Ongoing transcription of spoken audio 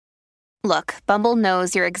Look, Bumble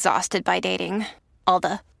knows you're exhausted by dating. All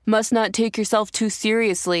the must not take yourself too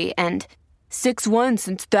seriously and 6'1"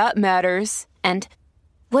 since that matters. And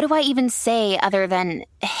what do I even say other than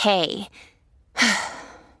hey?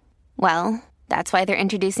 Well, that's why they're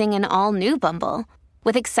introducing an all-new Bumble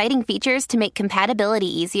with exciting features to make compatibility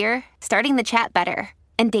easier, starting the chat better,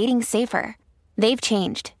 and dating safer. They've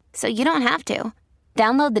changed, so you don't have to.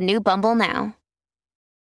 Download the new Bumble now.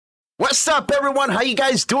 What's up, everyone? How you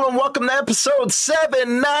guys doing? Welcome to episode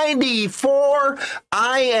 794.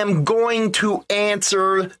 I am going to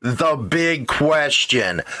answer the big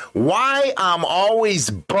question. Why I'm always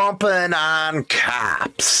bumping on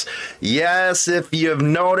cops. Yes, if you've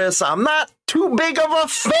noticed, I'm not too big of a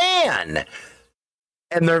fan.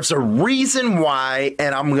 And there's a reason why,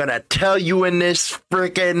 and I'm going to tell you in this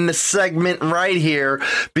freaking segment right here.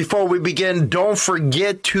 Before we begin, don't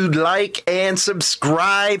forget to like and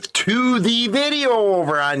subscribe to the video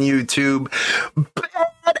over on YouTube.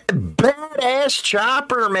 Badass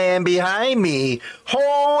chopper, man, behind me.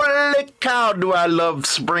 Holy cow, do I love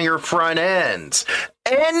Springer front ends.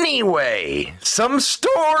 Anyway, some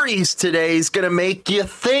stories today is going to make you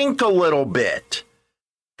think a little bit.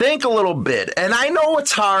 And I know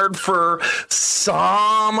it's hard for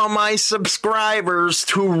some of my subscribers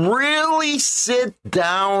to really sit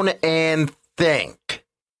down and think.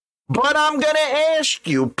 But I'm going to ask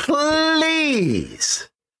you, please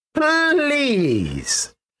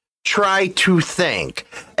try to think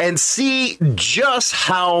and see just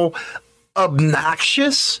how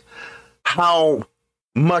obnoxious, how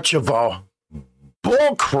much of a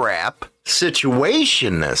bullcrap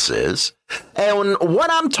situation this is. And what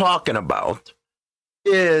I'm talking about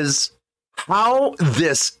is how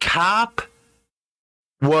this cop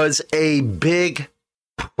was a big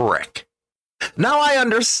prick. Now I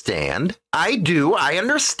understand. I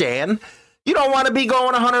understand. You don't want to be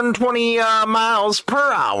going 120 miles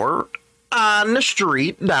per hour on the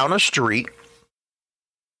street, down a street.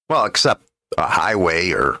 Well, except a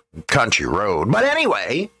highway or country road. But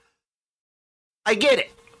anyway, I get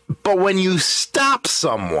it. But when you stop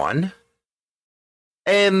someone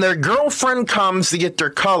and their girlfriend comes to get their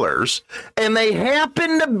colors and they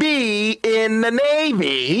happen to be in the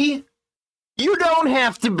Navy, you don't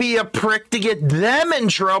have to be a prick to get them in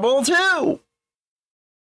trouble too.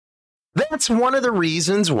 That's one of the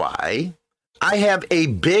reasons why I have a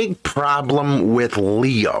big problem with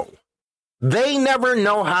Leo. They never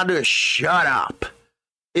know how to shut up.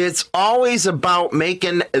 It's always about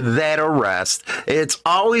making that arrest. It's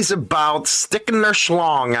always about sticking their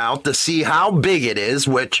schlong out to see how big it is,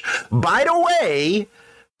 which, by the way,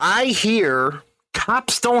 I hear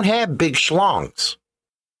cops don't have big schlongs.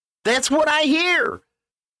 That's what I hear.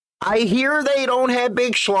 I hear they don't have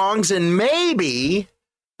big schlongs, and maybe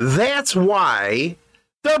that's why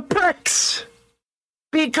they're pricks.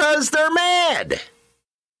 Because they're mad.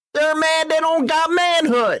 They're mad they don't got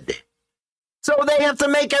manhood. So they have to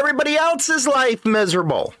make everybody else's life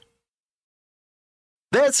miserable.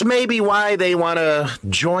 That's maybe why they want to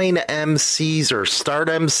join MCs or start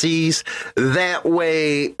MCs. That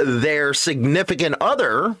way their significant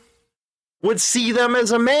other would see them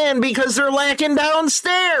as a man because they're lacking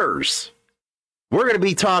downstairs. We're going to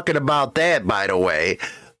be talking about that, by the way.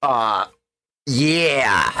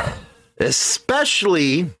 Yeah.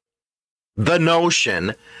 Especially the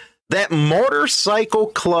notion that motorcycle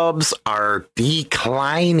clubs are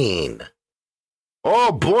declining.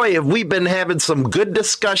 Oh boy, have we been having some good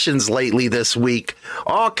discussions lately this week.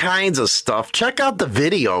 All kinds of stuff. Check out the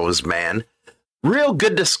videos, man. Real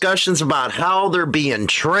good discussions about how they're being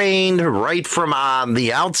trained right from on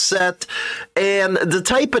the outset and the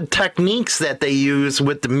type of techniques that they use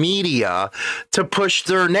with the media to push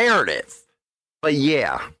their narrative. But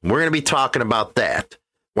yeah, we're going to be talking about that.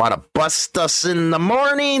 Want to bust us in the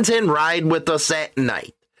mornings and ride with us at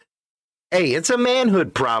night. Hey, it's a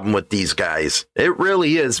manhood problem with these guys. It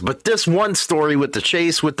really is. But this one story with the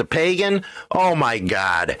chase with the pagan, oh my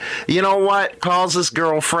God. You know what? Calls his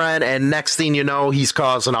girlfriend, and next thing you know, he's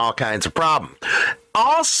causing all kinds of problems.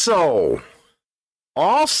 Also,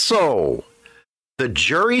 the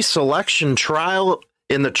jury selection trial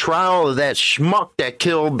in the trial of that schmuck that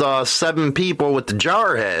killed 7 people with the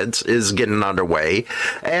jar heads is getting underway,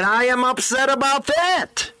 and I am upset about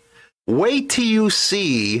that. Wait till you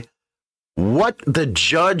see what the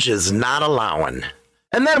judge is not allowing.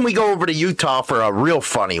 And then we go over to Utah for a real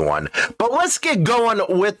funny one. But let's get going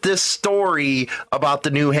with this story about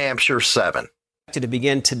the New Hampshire 7. To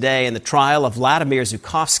begin today in the trial of Vladimir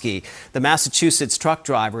Zhukovsky. The Massachusetts truck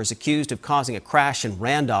driver is accused of causing a crash in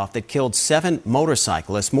Randolph that killed 7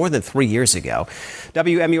 motorcyclists more than 3 years ago.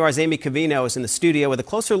 WMUR's Amy Covino is in the studio with a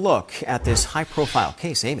closer look at this high-profile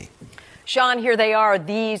case. Amy. Sean, here they are.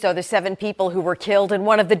 These are the 7 people who were killed in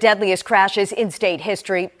one of the deadliest crashes in state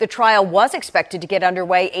history. The trial was expected to get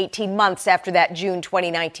underway 18 months after that June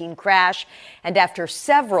 2019 crash. And after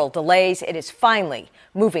several delays, it is finally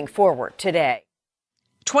moving forward today.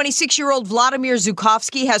 26-year-old Vladimir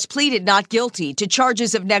Zhukovsky has pleaded not guilty to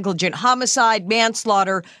charges of negligent homicide,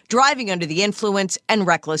 manslaughter, driving under the influence, and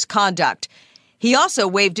reckless conduct. He also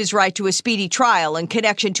waived his right to a speedy trial in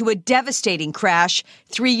connection to a devastating crash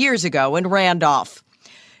 3 years ago in Randolph.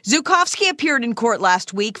 Zhukovsky appeared in court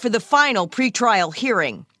last week for the final pretrial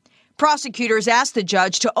hearing. Prosecutors asked the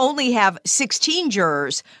judge to only have 16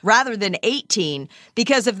 jurors rather than 18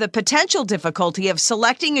 because of the potential difficulty of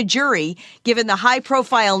selecting a jury given the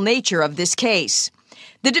high-profile nature of this case.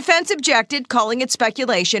 The defense objected, calling it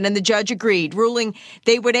speculation, and the judge agreed, ruling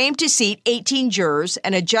they would aim to seat 18 jurors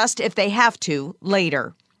and adjust if they have to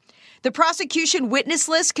later. The prosecution witness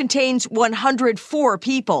list contains 104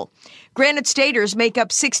 people. Granite Staters make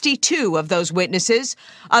up 62 of those witnesses.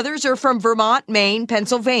 Others are from Vermont, Maine,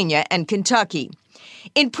 Pennsylvania, and Kentucky.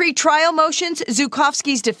 In pretrial motions,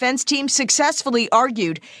 Zhukovsky's defense team successfully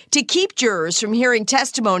argued to keep jurors from hearing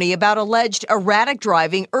testimony about alleged erratic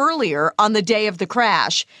driving earlier on the day of the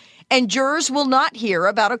crash. And jurors will not hear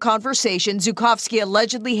about a conversation Zhukovsky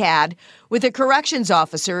allegedly had with a corrections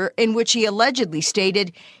officer in which he allegedly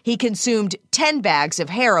stated he consumed 10 bags of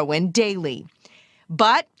heroin daily.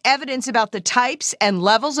 But evidence about the types and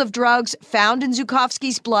levels of drugs found in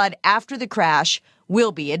Zhukovsky's blood after the crash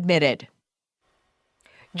will be admitted.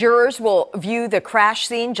 Jurors will view the crash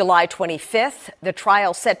scene July 25th. The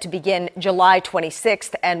trial set to begin July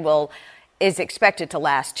 26th and is expected to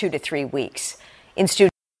last 2 to 3 weeks. In studio.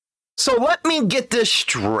 So let me get this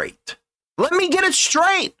straight. Let me get it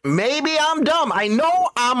straight. Maybe I'm dumb. I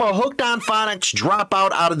know I'm a Hooked on Phonics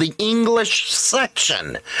dropout out of the English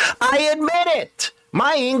section. I admit it.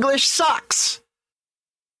 My English sucks.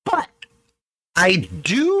 But I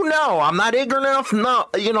do know, I'm not ignorant enough,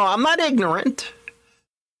 I'm not ignorant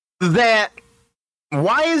that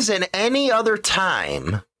why isn't any other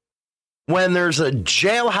time when there's a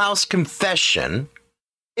jailhouse confession,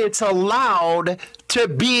 it's allowed to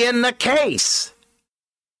be in the case?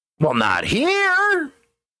 Well, not here.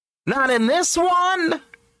 Not in this one.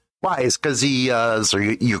 Why? Is because he is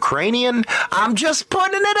Ukrainian? I'm just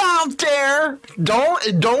putting it out there.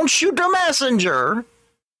 Don't shoot the messenger.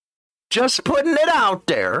 Just putting it out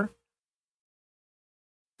there.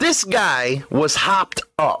 This guy was hopped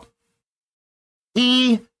up.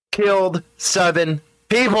 He killed 7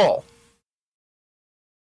 people.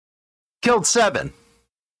 Killed 7.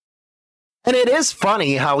 And it is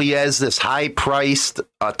funny how he has this high-priced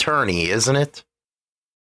attorney, isn't it?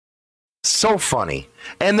 So funny.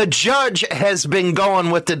 And the judge has been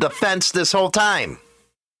going with the defense this whole time.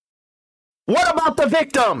 What about the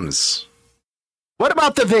victims? What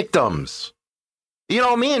about the victims? You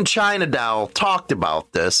know, me and China Doll talked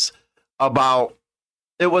about this, about,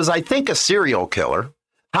 it was, I think, a serial killer,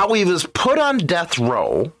 how he was put on death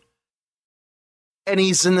row, and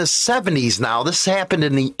he's in the 70s now. This happened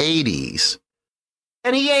in the 80s.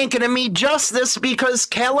 And he ain't going to meet justice because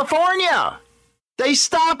California, they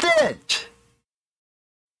stopped it.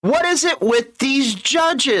 What is it with these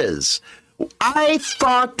judges? I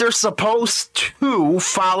thought they're supposed to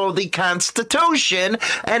follow the Constitution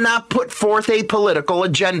and not put forth a political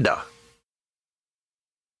agenda.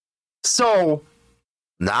 So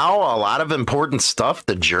now a lot of important stuff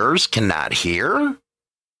the jurors cannot hear.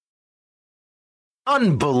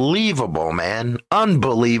 Unbelievable, man.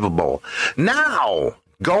 Unbelievable. Now,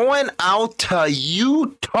 going out to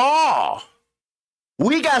Utah.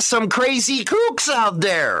 We got some crazy kooks out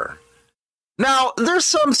there. Now, there's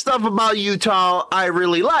some stuff about Utah I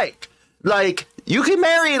really like. Like, you can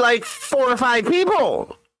marry like 4 or 5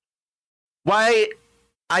 people. Why?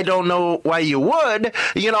 I don't know why you would.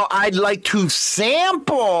 You know, I'd like to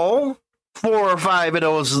sample 4 or 5 of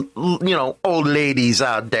those, old ladies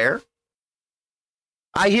out there.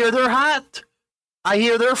 I hear they're hot. I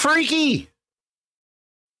hear they're freaky.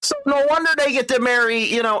 So no wonder they get to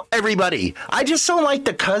marry, everybody. I just don't like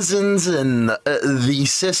the cousins and the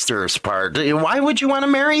sisters part. Why would you want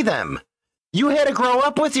to marry them? You had to grow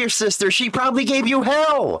up with your sister. She probably gave you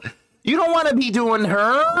hell. You don't want to be doing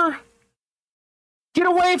her. Get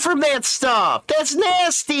away from that stuff. That's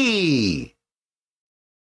nasty.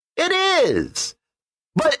 It is.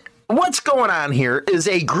 But what's going on here is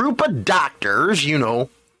a group of doctors,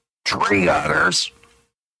 tree huggers,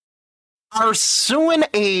 are suing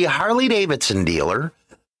a Harley-Davidson dealer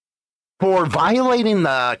for violating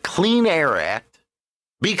the Clean Air Act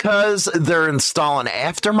because they're installing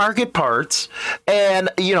aftermarket parts and,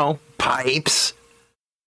 pipes.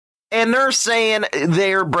 And they're saying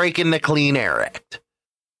they're breaking the Clean Air Act.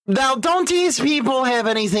 Now, don't these people have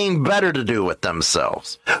anything better to do with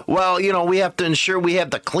themselves? Well, we have to ensure we have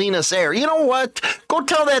the cleanest air. You know what? Go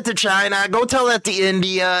tell that to China. Go tell that to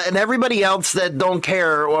India and everybody else that don't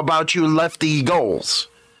care about you lefty goals.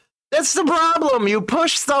 That's the problem. You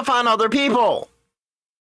push stuff on other people.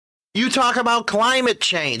 You talk about climate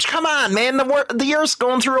change. Come on, man. The Earth's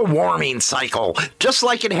going through a warming cycle, just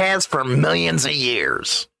like it has for millions of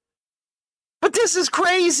years. But this is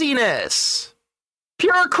craziness.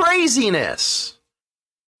 Pure craziness.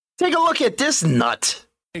 Take a look at this nut.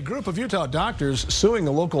 A group of Utah doctors suing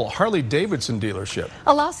a local Harley-Davidson dealership.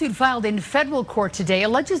 A lawsuit filed in federal court today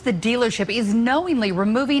alleges the dealership is knowingly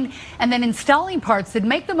removing and then installing parts that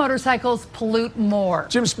make the motorcycles pollute more.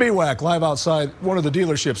 Jim Spiewak live outside one of the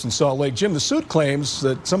dealerships in Salt Lake. Jim, the suit claims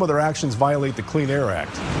that some of their actions violate the Clean Air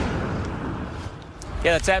Act.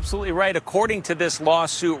 Yeah, that's absolutely right. According to this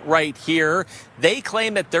lawsuit right here, they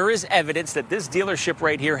claim that there is evidence that this dealership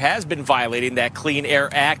right here has been violating that Clean Air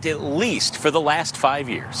Act at least for the last 5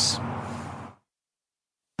 years.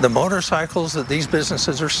 The motorcycles that these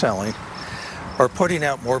businesses are selling are putting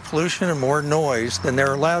out more pollution and more noise than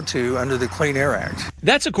they're allowed to under the Clean Air Act.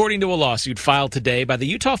 That's according to a lawsuit filed today by the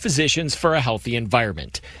Utah Physicians for a Healthy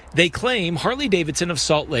Environment. They claim Harley-Davidson of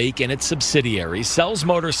Salt Lake and its subsidiaries sells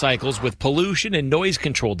motorcycles with pollution and noise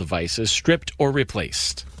control devices stripped or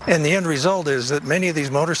replaced. And the end result is that many of these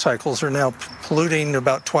motorcycles are now polluting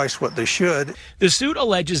about twice what they should. The suit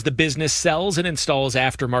alleges the business sells and installs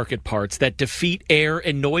aftermarket parts that defeat air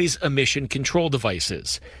and noise emission control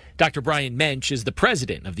devices. Dr. Brian Mensch is the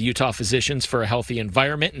president of the Utah Physicians for a Healthy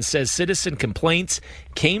Environment and says citizen complaints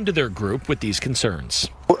came to their group with these concerns.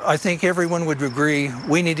 I think everyone would agree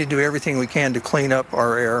we need to do everything we can to clean up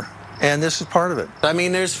our air, and this is part of it. I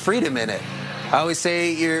mean, there's freedom in it. I always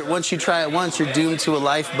say once you try it once, you're doomed to a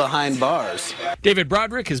life behind bars. David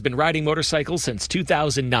Broderick has been riding motorcycles since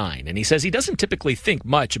 2009, and he says he doesn't typically think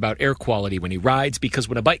much about air quality when he rides because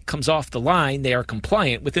when a bike comes off the line, they are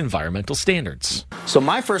compliant with environmental standards. So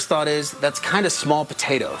my first thought is that's kind of small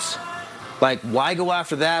potatoes. Like, why go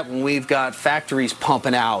after that when we've got factories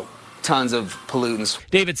pumping out tons of pollutants?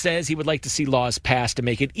 David says he would like to see laws passed to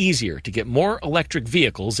make it easier to get more electric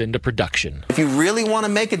vehicles into production. If you really want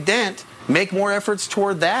to make a dent, make more efforts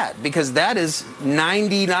toward that, because that is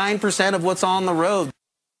 99% of what's on the road.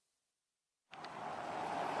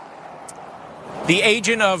 The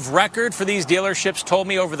agent of record for these dealerships told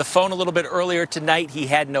me over the phone a little bit earlier tonight he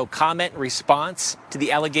had no comment in response to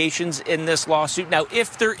the allegations in this lawsuit. Now,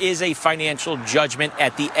 if there is a financial judgment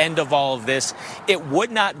at the end of all of this, it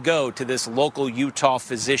would not go to this local Utah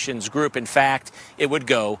Physicians group. In fact, it would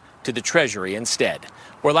go to the Treasury instead.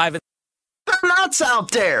 We're live in... They're nuts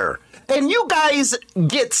out there. And you guys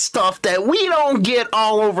get stuff that we don't get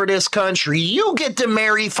all over this country. You get to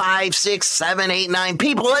marry 5, 6, 7, 8, 9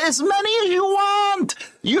 people, as many as you want.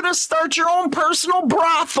 You just start your own personal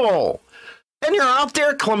brothel. And you're out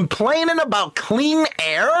there complaining about clean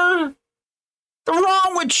air? What's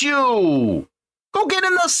wrong with you? Go get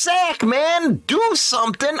in the sack, man. Do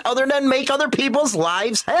something other than make other people's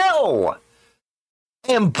lives hell.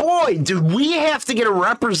 And boy, do we have to get a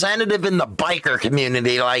representative in the biker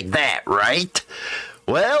community like that, right?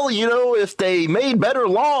 Well, if they made better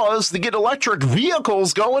laws to get electric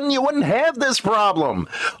vehicles going, you wouldn't have this problem.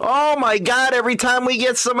 Oh my God, every time we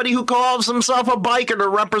get somebody who calls himself a biker to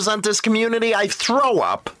represent this community, I throw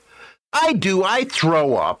up. I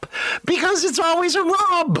throw up. Because it's always a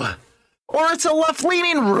rub. Or it's a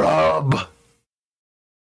left-leaning rub.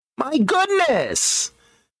 My goodness.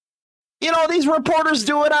 These reporters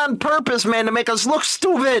do it on purpose, man, to make us look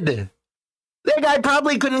stupid. That guy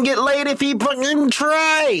probably couldn't get laid if he fucking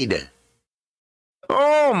tried.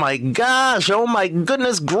 Oh my gosh, oh my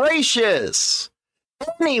goodness gracious.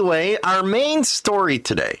 Anyway, our main story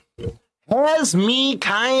today has me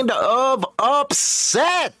kind of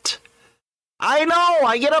upset. I know,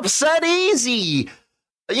 I get upset easy.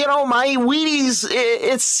 My Wheaties,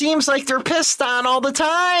 it seems like they're pissed on all the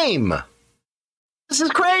time. This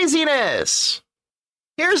is craziness.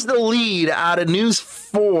 Here's the lead out of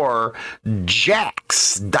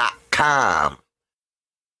News4Jax.com.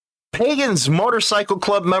 Pagans Motorcycle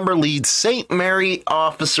Club member leads St. Mary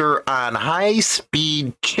officer on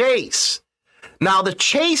high-speed chase. Now, the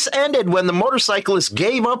chase ended when the motorcyclist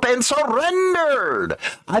gave up and surrendered.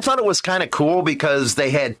 I thought it was kind of cool because they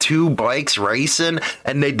had two bikes racing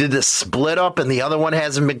and they did a split up and the other one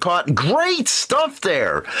hasn't been caught. Great stuff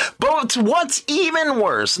there. But what's even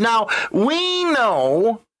worse, now we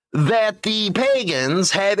know that the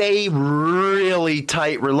pagans have a really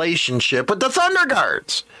tight relationship with the Thunder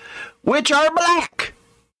Guards, which are black.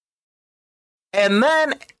 And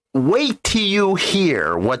then wait till you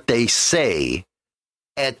hear what they say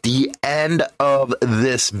at the end of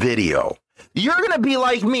this video. You're going to be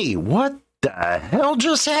like me. What the hell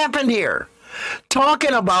just happened here?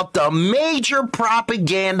 Talking about the major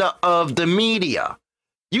propaganda of the media.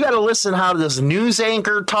 You got to listen how this news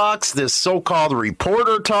anchor talks, this so-called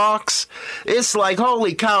reporter talks. It's like,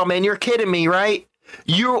 holy cow, man, you're kidding me, right?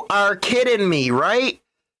 You are kidding me, right?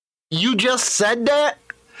 You just said that?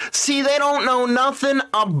 See, they don't know nothing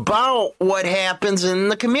about what happens in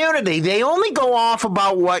the community. They only go off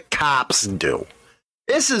about what cops do.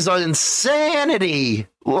 This is insanity.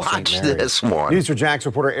 Watch this one. News4 Jax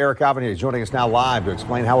reporter Eric Avenir joining us now live to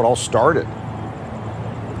explain how it all started.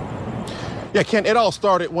 Yeah, Ken, it all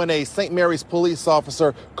started when a St. Mary's police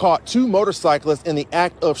officer caught two motorcyclists in the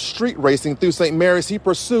act of street racing through St. Mary's. He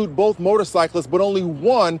pursued both motorcyclists, but only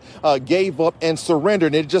one gave up and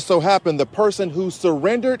surrendered. And it just so happened the person who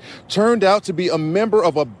surrendered turned out to be a member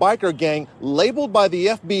of a biker gang labeled by the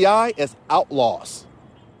FBI as outlaws.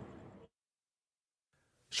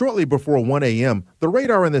 Shortly before 1 a.m., the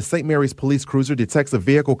radar in the St. Mary's police cruiser detects a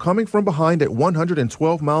vehicle coming from behind at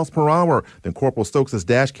 112 miles per hour. Then Corporal Stokes'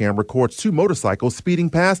 dash cam records two motorcycles speeding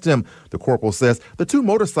past him. The corporal says the two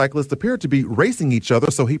motorcyclists appeared to be racing each other,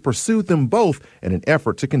 so he pursued them both in an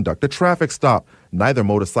effort to conduct a traffic stop. Neither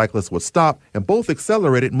motorcyclist would stop, and both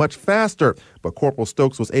accelerated much faster. But Corporal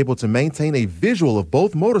Stokes was able to maintain a visual of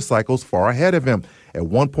both motorcycles far ahead of him. At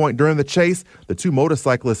one point during the chase, the two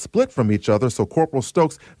motorcyclists split from each other, so Corporal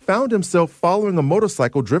Stokes found himself following a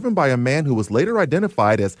motorcycle driven by a man who was later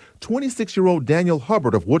identified as 26-year-old Daniel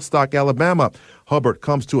Hubbard of Woodstock, Alabama. Hubbard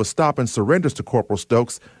comes to a stop and surrenders to Corporal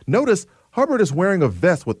Stokes. Notice Hubbard is wearing a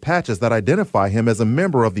vest with patches that identify him as a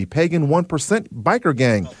member of the Pagan 1% biker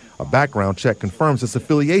gang. A background check confirms his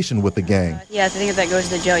affiliation with the gang. Yeah, I think if that goes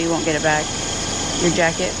to jail, you won't get it back. Your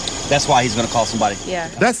jacket. That's why he's going to call somebody. Yeah.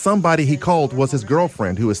 That somebody he called was his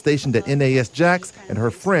girlfriend, who is stationed at NAS Jax, and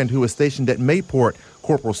her friend, who is stationed at Mayport.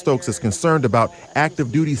 Corporal Stokes is concerned about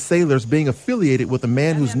active duty sailors being affiliated with a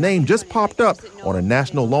man whose name just popped up on a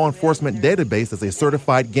national law enforcement database as a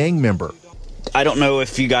certified gang member. I don't know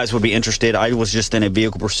if you guys would be interested. I was just in a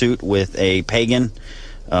vehicle pursuit with a Pagan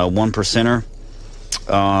 1%er.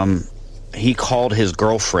 He called his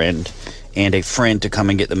girlfriend and a friend to come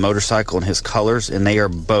and get the motorcycle and his colors, and they are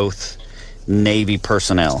both Navy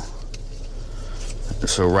personnel.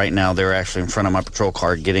 So right now they're actually in front of my patrol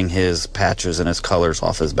car getting his patches and his colors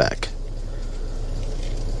off his back.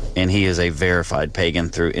 And he is a verified Pagan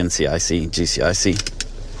through NCIC, GCIC.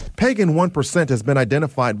 Pagan 1% has been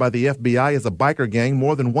identified by the FBI as a biker gang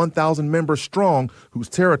more than 1,000 members strong, whose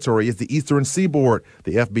territory is the eastern seaboard.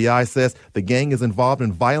 The FBI says the gang is involved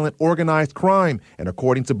in violent organized crime, and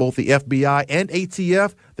according to both the FBI and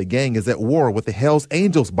ATF, the gang is at war with the Hells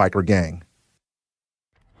Angels biker gang.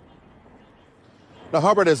 Now,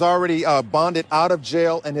 Hubbard is already bonded out of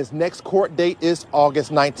jail, and his next court date is August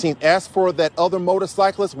 19th. As for that other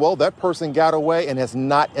motorcyclist, well, that person got away and has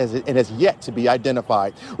yet to be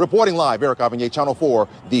identified. Reporting live, Eric Avenir, Channel 4,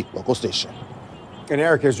 the local station. And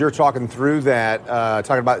Eric, as you're talking through that,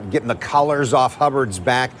 talking about getting the colors off Hubbard's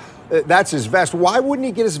back, that's his vest. Why wouldn't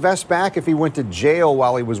he get his vest back if he went to jail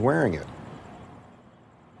while he was wearing it?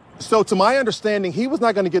 So to my understanding, he was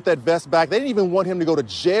not going to get that vest back. They didn't even want him to go to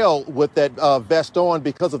jail with that vest on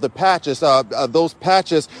because of the patches. Those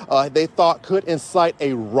patches, they thought could incite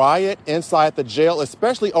a riot inside the jail,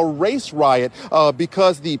 especially a race riot,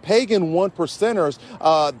 because the Pagan 1%ers,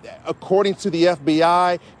 according to the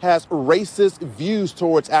FBI, has racist views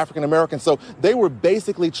towards African Americans. So they were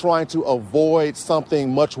basically trying to avoid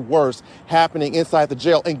something much worse happening inside the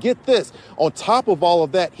jail. And get this, on top of all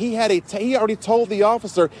of that, he already told the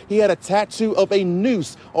officer he had a tattoo of a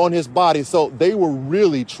noose on his body. So they were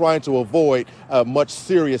really trying to avoid a much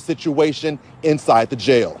serious situation inside the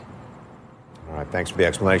jail. All right, thanks for the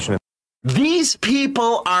explanation. These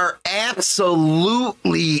people are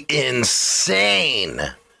absolutely insane.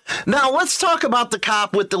 Now, let's talk about the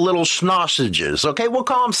cop with the little sausages, okay? We'll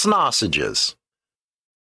call him sausages.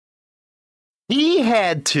 He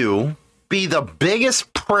had to be the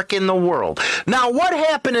biggest prick in the world. Now, what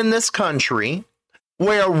happened in this country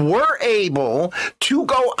where we're able to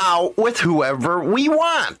go out with whoever we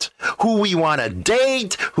want, who we want to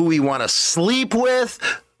date, who we want to sleep with,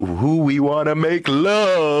 who we want to make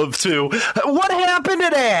love to. What happened to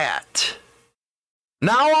that?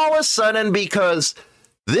 Now all of a sudden, because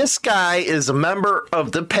this guy is a member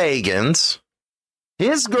of the Pagans,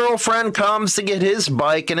 his girlfriend comes to get his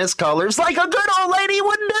bike and his colors like a good old lady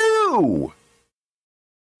would do.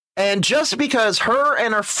 And just because her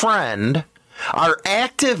and her friend are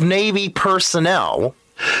active Navy personnel,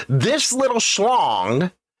 this little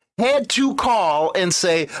schlong had to call and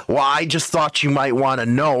say, well, I just thought you might want to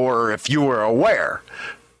know, or if you were aware.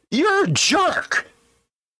 You're a jerk.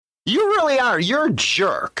 You really are. You're a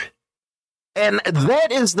jerk. And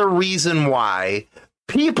that is the reason why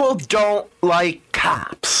people don't like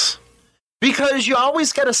cops. Because you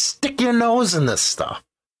always got to stick your nose in this stuff.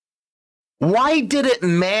 Why did it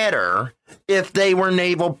matter if they were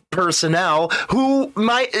naval personnel who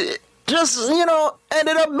might just,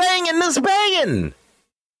 ended up banging this banging?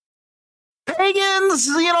 Pagans,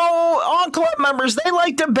 all club members, they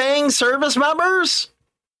like to bang service members.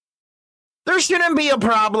 There shouldn't be a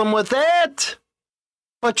problem with that.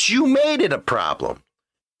 But you made it a problem.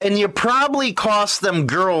 And you probably cost them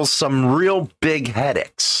girls some real big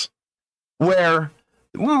headaches. Where,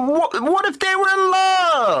 what if they were in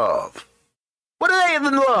love? What are they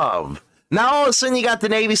in love? Now all of a sudden you got the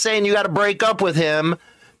Navy saying you got to break up with him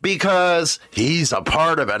because he's a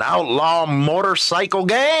part of an outlaw motorcycle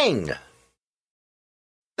gang.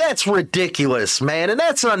 That's ridiculous, man, and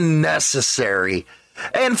that's unnecessary.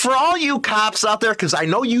 And for all you cops out there, because I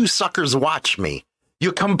know you suckers watch me,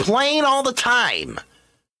 you complain all the time.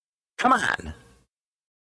 Come on.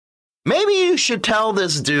 Maybe you should tell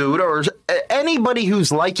this dude or anybody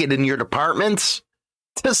who's like it in your departments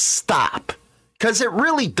to stop. Because it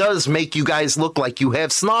really does make you guys look like you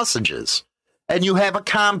have sausages and you have a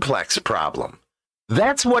complex problem.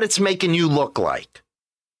 That's what it's making you look like.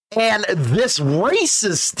 And this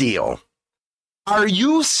racist deal, are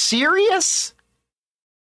you serious?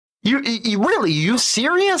 You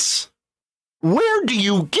serious? Where do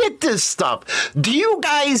you get this stuff? Do you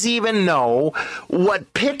guys even know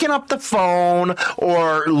what picking up the phone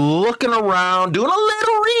or looking around, doing a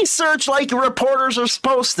little research like reporters are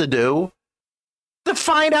supposed to do, to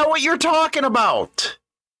find out what you're talking about?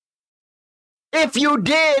 If you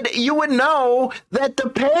did, you would know that the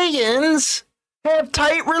Pagans have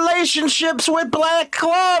tight relationships with black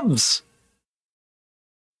clubs.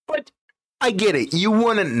 But I get it. You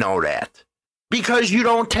wouldn't know that because you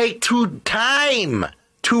don't take time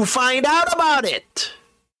to find out about it.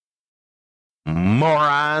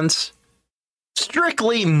 Morons.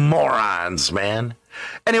 Strictly morons, man.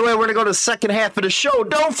 Anyway, we're going to go to the second half of the show.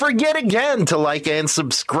 Don't forget again to like and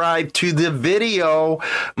subscribe to the video.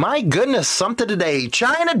 My goodness, something today.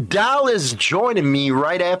 China Doll is joining me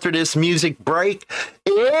right after this music break.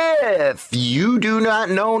 If you do not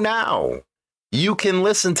know now, you can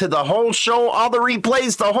listen to the whole show, all the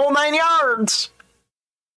replays, the whole 9 yards,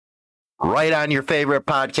 right on your favorite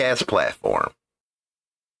podcast platform.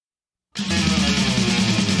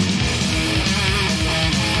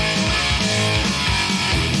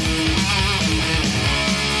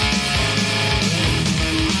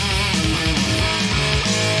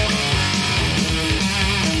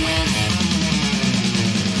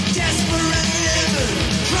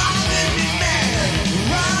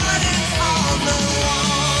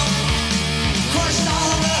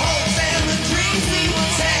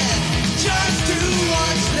 Just to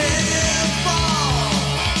watch them fall.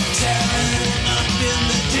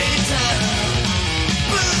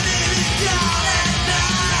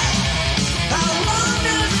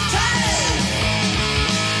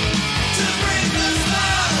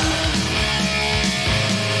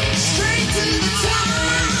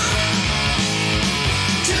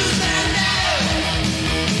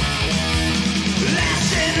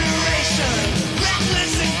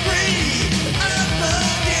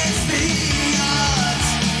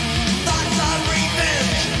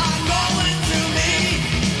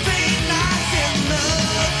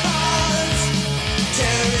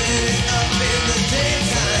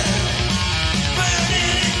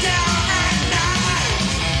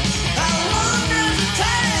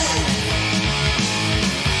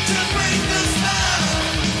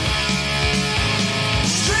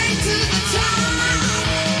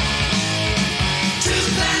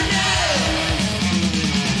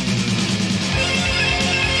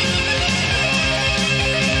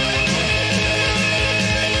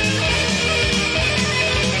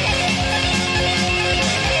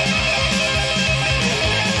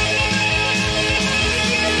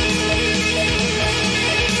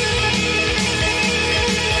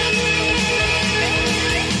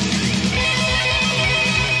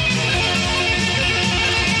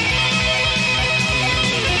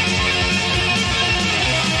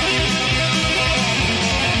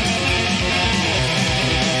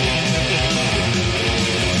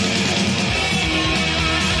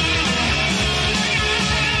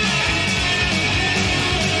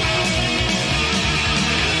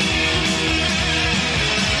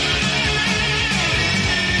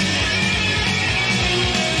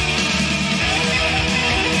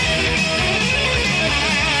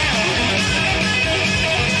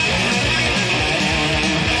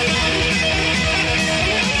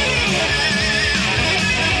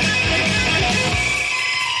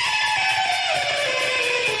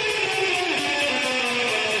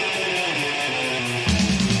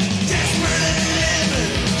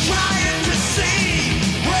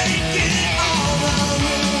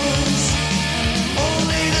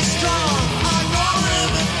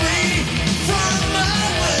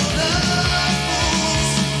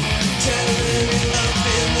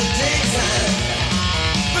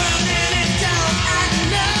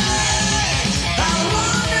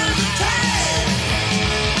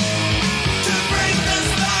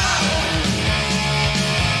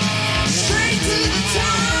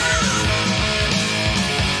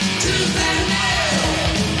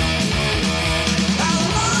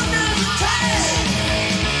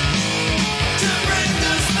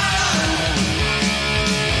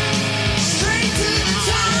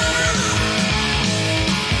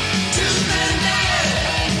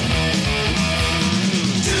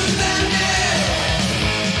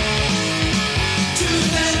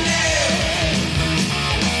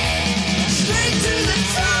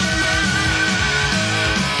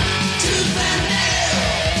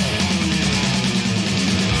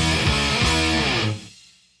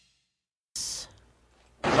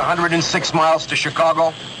 106 miles to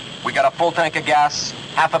Chicago. We got a full tank of gas,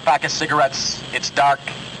 half a pack of cigarettes. It's dark,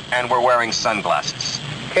 and we're wearing sunglasses.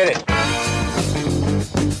 Hit it.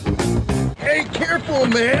 Hey, careful,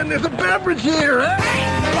 man. There's a beverage here.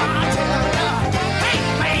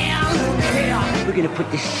 We're gonna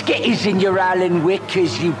put the skitters in your Alan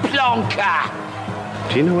Wickers, you plonker.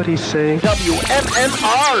 Do you know what he's saying?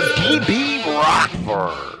 WMMR DB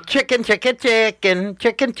Rockford. Chicken, chicken, chicken,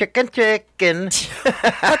 chicken, chicken, chicken. Shut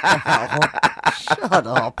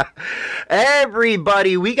up.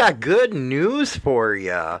 Everybody, we got good news for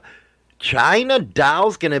you. China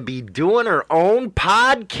Doll's going to be doing her own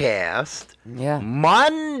podcast. Yeah.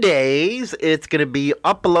 Mondays, it's going to be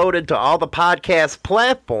uploaded to all the podcast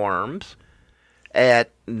platforms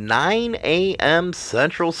at 9 a.m.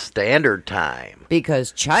 Central Standard Time.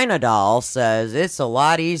 Because China Doll says it's a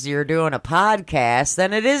lot easier doing a podcast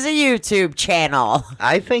than it is a YouTube channel.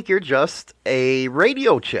 I think you're just a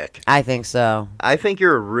radio chick. I think so. I think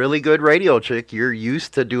you're a really good radio chick. You're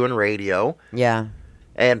used to doing radio. Yeah.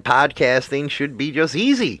 And podcasting should be just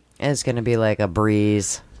easy. It's going to be like a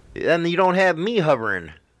breeze. And you don't have me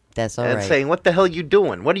hovering. That's all and right. saying, what the hell you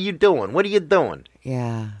doing? What are you doing? What are you doing?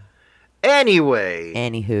 Yeah. Anyway.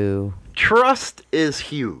 Anywho. Trust is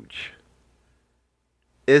huge.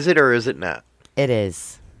 Is it or is it not? It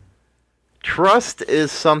is. Trust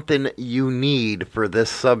is something you need for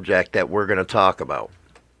this subject that we're going to talk about.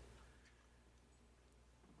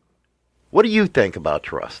 What do you think about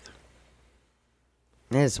trust?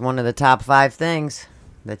 It's one of the top 5 things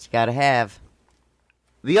that you got to have.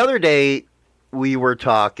 The other day, we were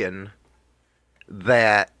talking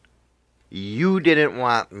that you didn't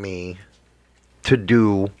want me to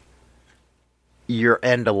do your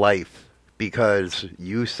end of life because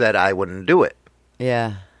you said I wouldn't do it.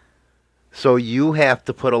 Yeah. So you have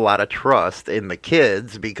to put a lot of trust in the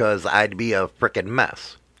kids because I'd be a frickin'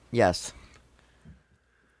 mess. Yes.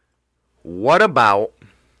 What about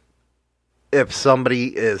if somebody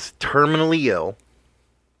is terminally ill,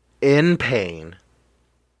 in pain,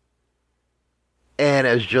 and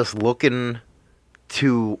is just looking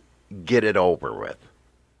to get it over with?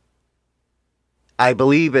 I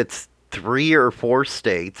believe it's 3 or 4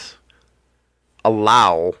 states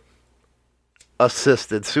allow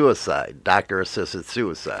assisted suicide, doctor-assisted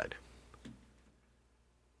suicide.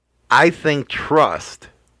 I think trust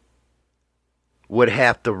would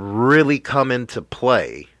have to really come into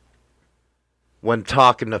play when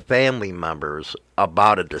talking to family members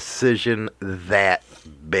about a decision that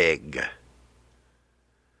big.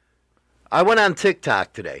 I went on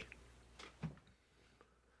TikTok today.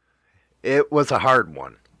 It was a hard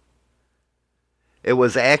one. It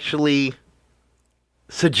was actually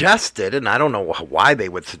suggested, and I don't know why they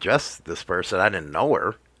would suggest this person. I didn't know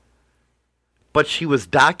her. But she was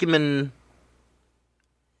documenting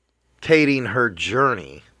her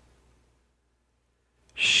journey.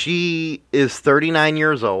 She is 39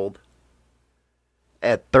 years old.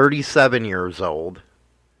 At 37 years old,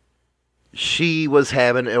 she was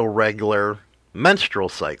having irregular menstrual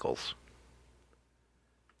cycles.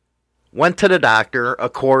 Went to the doctor.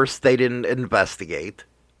 Of course, they didn't investigate.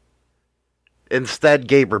 Instead,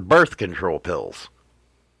 gave her birth control pills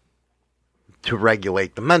to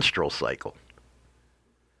regulate the menstrual cycle.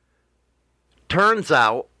 Turns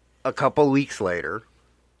out, a couple weeks later,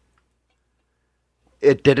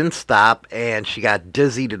 it didn't stop, and she got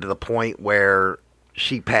dizzy to the point where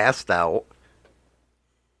she passed out,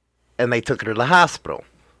 and they took her to the hospital.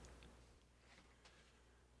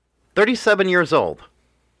 37 years old.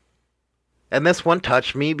 And this one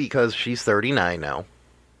touched me because she's 39 now.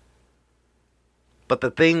 But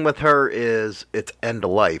the thing with her is it's end of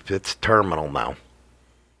life. It's terminal now.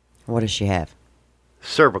 What does she have?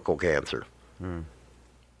 Cervical cancer.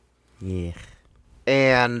 Yeah.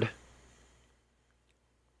 And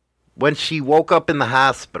when she woke up in the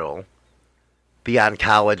hospital, the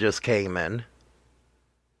oncologist came in.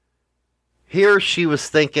 Here she was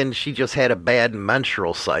thinking she just had a bad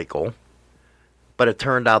menstrual cycle, but it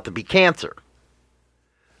turned out to be cancer.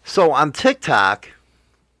 So on TikTok,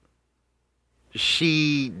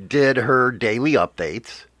 she did her daily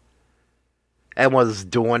updates and was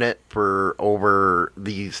doing it for over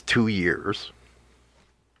these 2 years.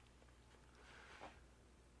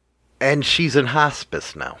 And she's in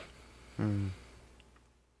hospice now.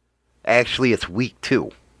 Actually, it's week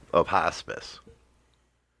 2 of hospice.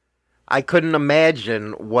 I couldn't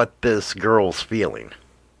imagine what this girl's feeling.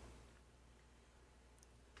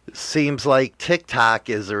 Seems like TikTok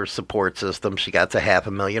is her support system. She got to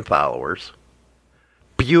 500,000 followers.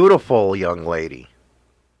 Beautiful young lady.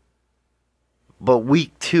 But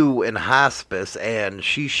week 2 in hospice, and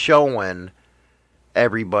she's showing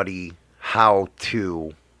everybody how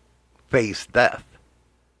to face death.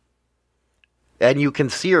 And you can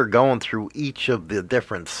see her going through each of the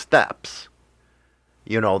different steps.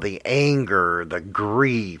 You know, the anger, the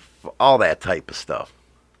grief, all that type of stuff.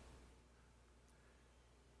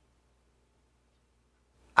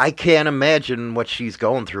 I can't imagine what she's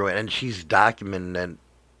going through, and she's documenting it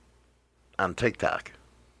on TikTok.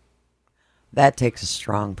 That takes a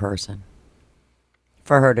strong person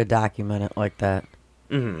for her to document it like that.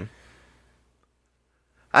 Mm-hmm.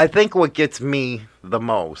 I think what gets me the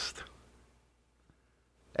most,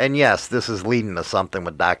 and yes, this is leading to something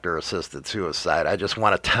with doctor-assisted suicide, I just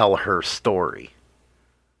want to tell her story,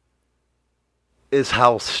 is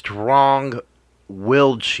how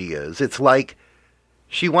strong-willed she is. It's like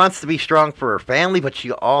she wants to be strong for her family, but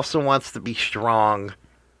she also wants to be strong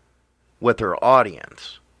with her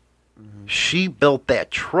audience. Mm-hmm. She built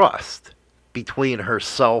that trust between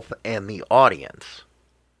herself and the audience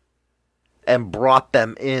and brought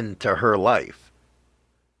them into her life.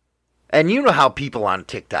 And you know how people on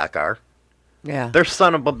TikTok are. Yeah. They're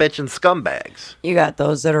son of a bitch and scumbags. You got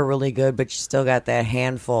those that are really good, but you still got that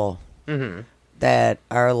handful that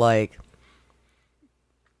are like,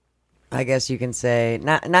 I guess you can say,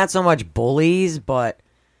 not so much bullies, but,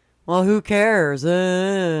 well, who cares?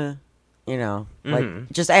 You know,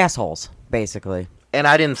 like, just assholes, basically. And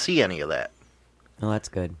I didn't see any of that. Oh, that's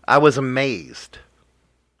good. I was amazed.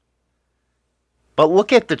 But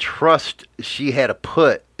look at the trust she had to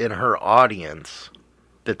put in her audience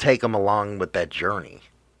to take them along with that journey.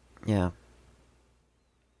 Yeah.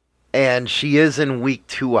 And she is in week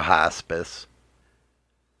 2 of hospice.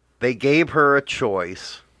 They gave her a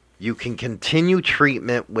choice. You can continue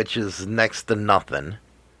treatment, which is next to nothing,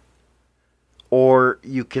 or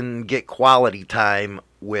you can get quality time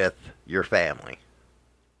with your family.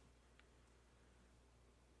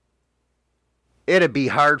 It'd be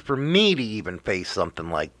hard for me to even face something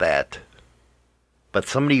like that. But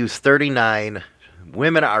somebody who's 39,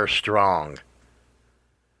 women are strong.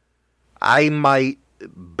 I might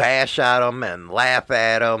bash at them and laugh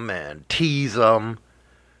at them and tease them.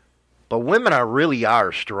 But women really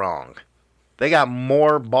are strong. They got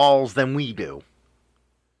more balls than we do.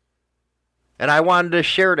 And I wanted to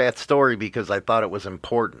share that story because I thought it was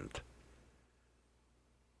important.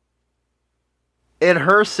 In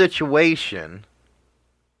her situation,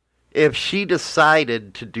 if she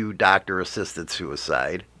decided to do doctor-assisted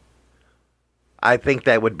suicide, I think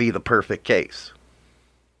that would be the perfect case.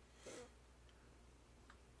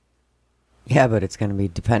 Yeah, but it's going to be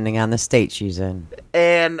depending on the state she's in.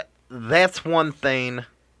 And that's one thing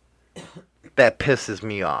that pisses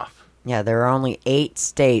me off. Yeah, there are only 8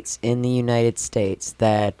 states in the United States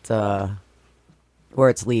that where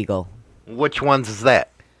it's legal. Which ones is that?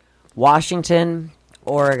 Washington,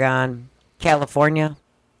 Oregon, California,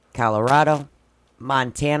 Colorado,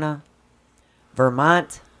 Montana,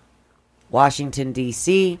 Vermont, Washington,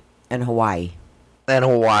 D.C., and Hawaii. And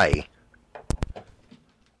Hawaii.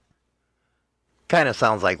 Kind of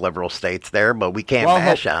sounds like liberal states there, but we can't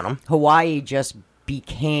bash on them. Hawaii just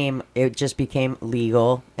became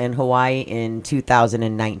legal in Hawaii in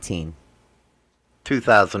 2019.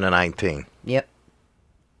 2019. Yep.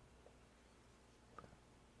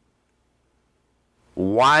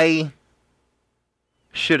 Why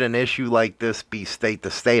should an issue like this be state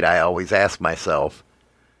to state? I always ask myself.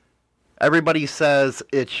 Everybody says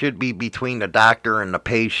it should be between the doctor and the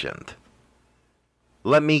patient.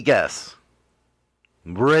 Let me guess.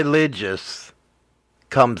 Religious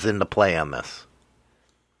comes into play on this.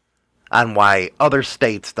 On why other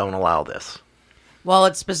states don't allow this. Well,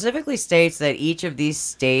 it specifically states that each of these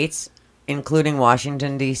states, including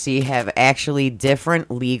Washington, D.C., have actually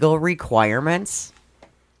different legal requirements.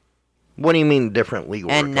 What do you mean different legal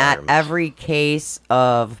requirements? And not every case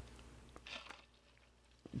of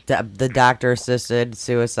the doctor-assisted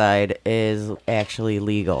suicide is actually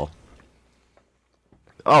legal.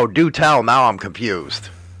 Oh, do tell. Now I'm confused.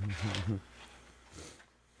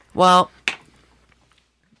 Well,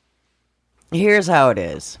 here's how it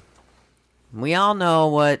is. We all know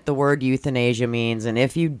what the word euthanasia means, and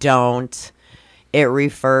if you don't, it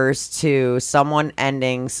refers to someone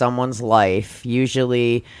ending someone's life,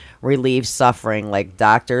 usually relieve suffering. Like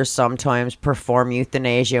doctors sometimes perform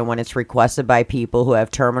euthanasia when it's requested by people who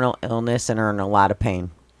have terminal illness and are in a lot of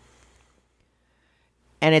pain.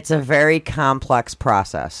 And it's a very complex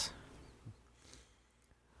process.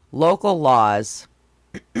 Local laws,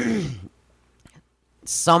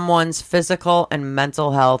 someone's physical and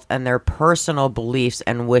mental health and their personal beliefs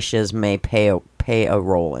and wishes may play a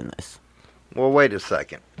role in this. Well, wait a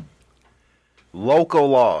second. Local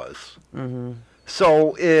laws. Mm-hmm.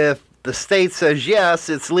 So if the state says, yes,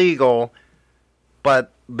 it's legal,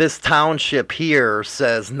 but this township here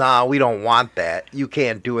says, nah, we don't want that. You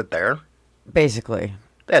can't do it there. Basically.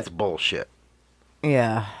 That's bullshit.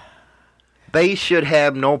 Yeah. They should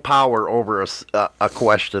have no power over a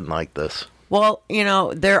question like this. Well,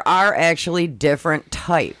 there are actually different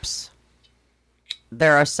types.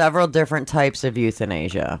 There are several different types of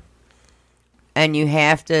euthanasia. And you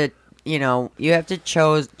have to,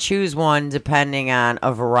 choose one depending on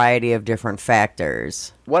a variety of different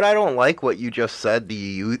factors. What I don't like what you just said,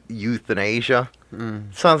 the euthanasia,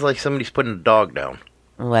 sounds like somebody's putting a dog down.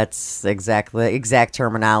 Well, that's the exact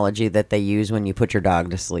terminology that they use when you put your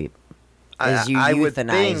dog to sleep. Is you I would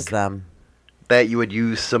euthanize think them. That you would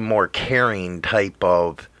use some more caring type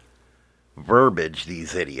of verbiage,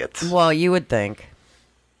 these idiots. Well, you would think.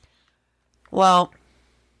 Well,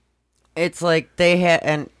 it's like they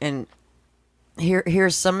had, and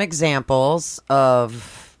here's some examples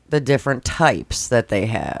of the different types that they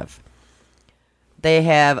have. They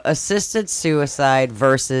have assisted suicide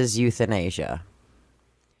versus euthanasia.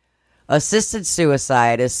 Assisted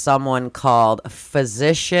suicide is someone called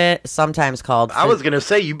physician, sometimes called... I was going to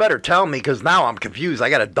say, you better tell me, because now I'm confused. I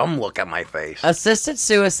got a dumb look on my face. Assisted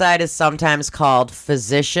suicide is sometimes called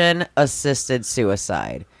physician-assisted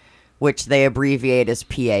suicide, which they abbreviate as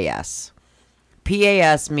PAS.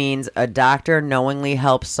 PAS means a doctor knowingly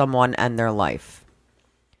helps someone end their life.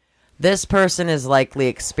 This person is likely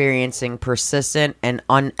experiencing persistent and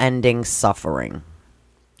unending suffering.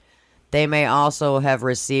 They may also have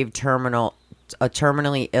received a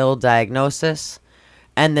terminally ill diagnosis,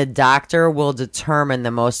 and the doctor will determine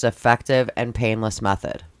the most effective and painless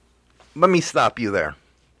method. Let me stop you there.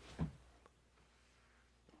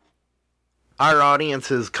 Our audience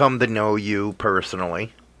has come to know you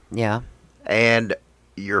personally. Yeah. And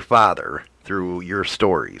your father through your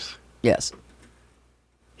stories. Yes.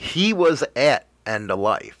 He was at end of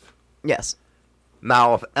life. Yes.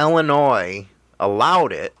 Now, if Illinois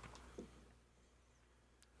allowed it,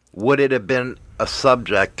 would it have been a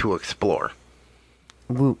subject to explore?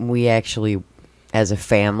 We actually, as a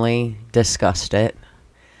family, discussed it.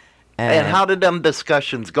 And how did them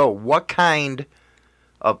discussions go? What kind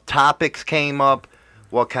of topics came up?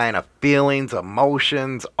 What kind of feelings,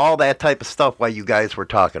 emotions, all that type of stuff while you guys were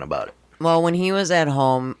talking about it? Well, when he was at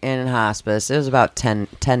home in hospice, it was about 10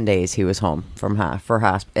 days he was home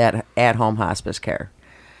at home hospice care.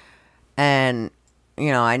 And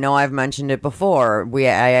I know I've mentioned it before. I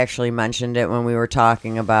actually mentioned it when we were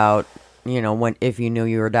talking about, if you knew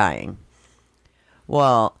you were dying.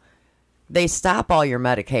 Well, they stop all your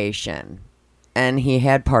medication, and he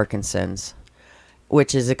had Parkinson's,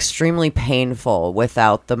 which is extremely painful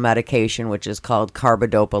without the medication, which is called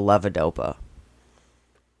carbidopa-levodopa.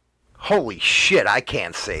 Holy shit, I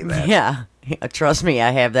can't say that. Yeah, trust me, I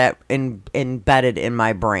have that embedded in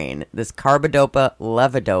my brain. This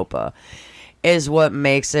carbidopa-levodopa is what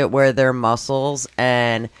makes it where their muscles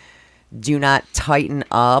and do not tighten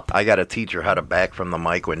up. I gotta teach her how to back from the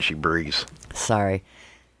mic when she breathes. Sorry.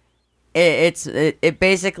 It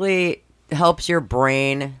basically helps your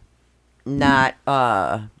brain not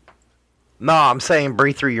No, I'm saying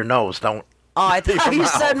breathe through your nose. Don't. Oh, I thought you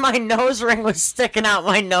said my nose ring was sticking out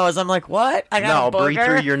my nose. I'm like, what? I got a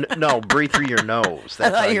booger? Breathe through your nose. That's I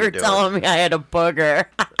thought how you were telling me I had a booger.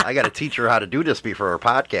 I got to teach her how to do this before her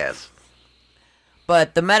podcast.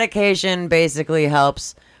 But the medication basically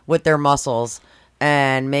helps with their muscles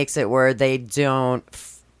and makes it where they don't,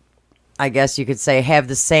 I guess you could say, have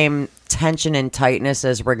the same tension and tightness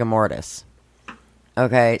as rigor mortis.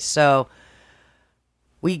 Okay, so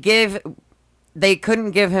they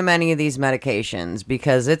couldn't give him any of these medications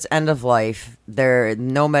because it's end of life. There are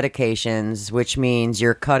no medications, which means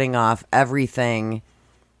you're cutting off everything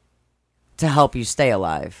to help you stay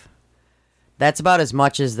alive. That's about as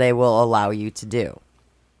much as they will allow you to do.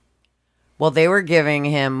 Well, they were giving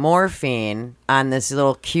him morphine on this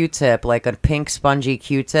little Q-tip, like a pink spongy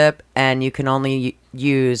Q-tip, and you can only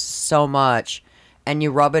use so much, and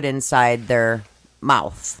you rub it inside their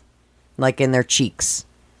mouth, like in their cheeks.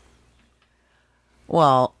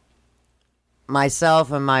 Well,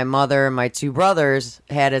 myself and my mother and my two brothers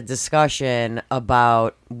had a discussion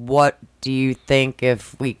about what do you think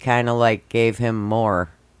if we kind of like gave him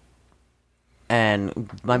more? And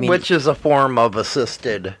I mean, which is a form of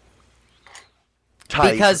assisted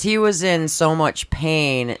type. Because he was in so much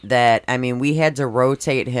pain that, I mean, we had to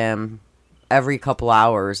rotate him every couple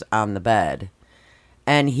hours on the bed.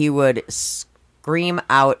 And he would scream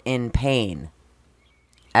out in pain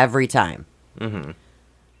every time. Mm-hmm.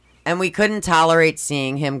 And we couldn't tolerate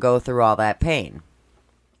seeing him go through all that pain.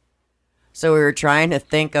 So we were trying to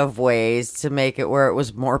think of ways to make it where it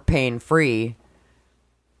was more pain-free,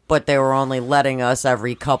 but they were only letting us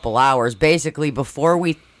every couple hours. Basically, before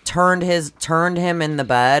we turned him in the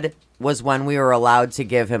bed was when we were allowed to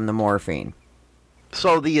give him the morphine.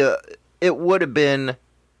 So it would have been,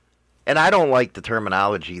 and I don't like the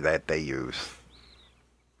terminology that they use,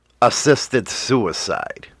 assisted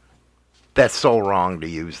suicide. That's so wrong to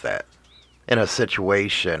use that in a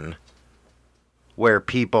situation where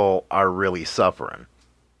people are really suffering.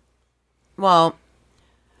 Well,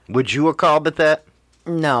 would you have called it that?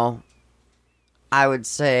 No. I would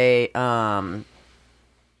say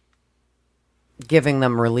giving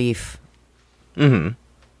them relief. Mm-hmm.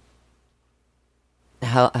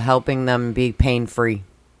 Helping them be pain-free.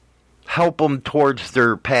 Help them towards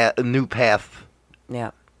their new path.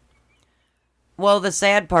 Yeah. Well, the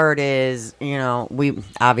sad part is, we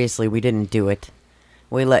didn't do it.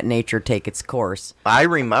 We let nature take its course. I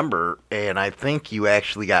remember, and I think you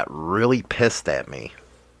actually got really pissed at me.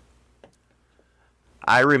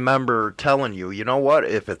 I remember telling you, you know what?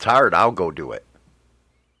 If it's hard, I'll go do it.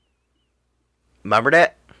 Remember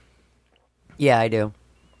that? Yeah, I do.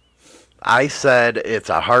 I said it's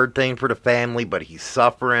a hard thing for the family, but he's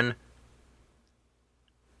suffering.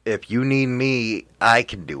 If you need me, I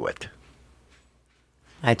can do it.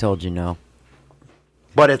 I told you no.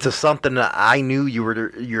 But it's something that I knew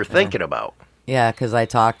you're thinking about. Yeah, because I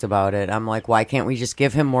talked about it. I'm like, why can't we just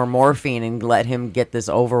give him more morphine and let him get this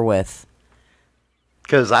over with?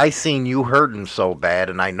 Because I seen you hurting so bad,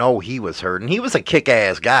 and I know he was hurting. He was a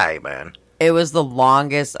kick-ass guy, man. It was the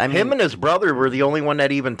longest. Him and his brother were the only one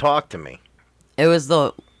that even talked to me.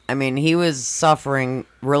 He was suffering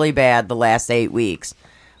really bad the last 8 weeks.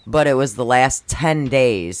 But it was the last 10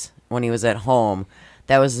 days when he was at home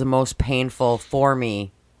that was the most painful for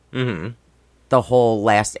me. Mm-hmm. The whole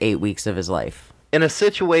last 8 weeks of his life. In a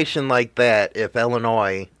situation like that, if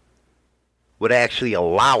Illinois would actually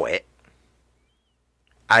allow it,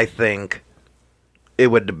 I think it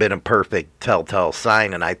would have been a perfect telltale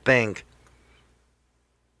sign. And I think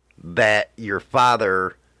that your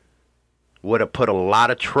father would have put a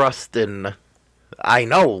lot of trust in, I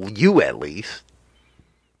know, you at least,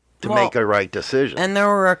 to make a right decision. And there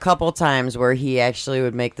were a couple times where he actually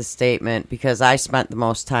would make the statement, because I spent the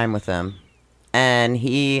most time with him. And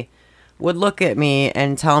he would look at me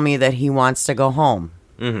and tell me that he wants to go home.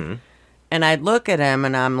 Mm-hmm. And I'd look at him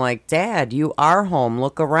and I'm like, Dad, you are home.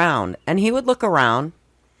 Look around. And he would look around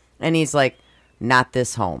and he's like, not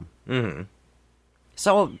this home. Mm-hmm.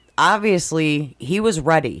 So obviously he was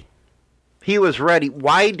ready. He was ready.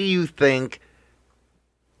 Why do you think,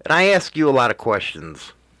 and I ask you a lot of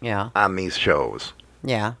questions on these shows.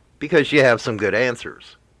 Yeah. Because you have some good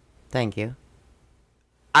answers. Thank you.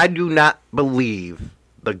 I do not believe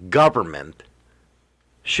the government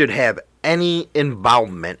should have any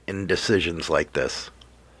involvement in decisions like this.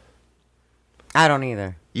 I don't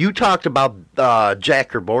either. You talked about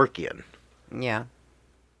Jack Kevorkian. Yeah.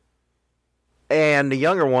 And the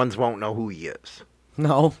younger ones won't know who he is.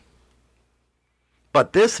 No.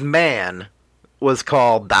 But this man was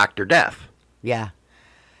called Dr. Death. Yeah.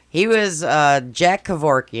 He was, Jack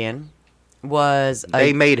Kevorkian was...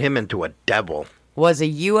 They made him into a devil. Was a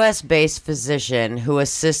U.S.-based physician who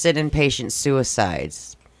assisted in patient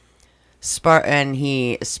suicides. Sparking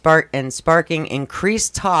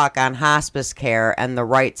increased talk on hospice care and the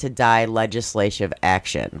right to die legislative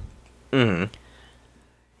action. Mm-hmm.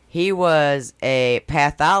 He was a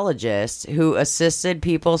pathologist who assisted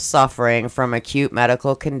people suffering from acute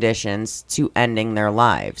medical conditions to ending their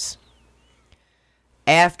lives.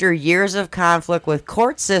 After years of conflict with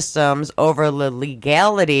court systems over the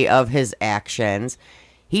legality of his actions,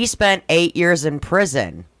 he spent 8 years in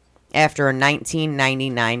prison after a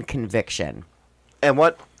 1999 conviction. And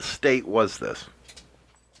what state was this?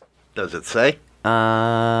 Does it say? I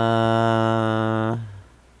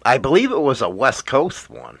believe it was a West Coast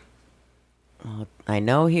one. I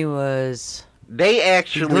know he was... They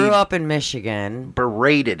actually... He grew up in Michigan.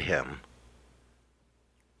 Berated him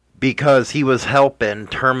because he was helping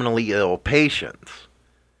terminally ill patients.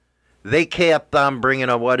 They kept on bringing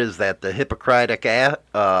up, what is that, the Hippocratic...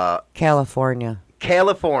 California.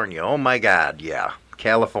 California, oh my God, yeah,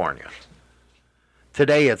 California.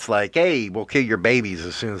 Today it's like, hey, we'll kill your babies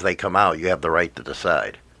as soon as they come out. You have the right to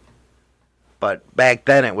decide. But back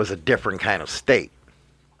then it was a different kind of state.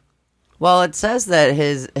 Well, it says that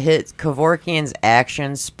his Kevorkian's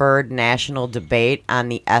actions spurred national debate on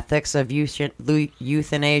the ethics of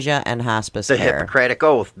euthanasia and hospice care. The Hippocratic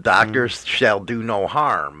Oath, doctors shall do no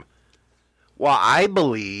harm. Well, I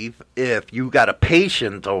believe if you got a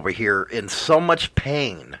patient over here in so much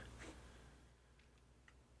pain,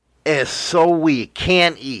 is so weak,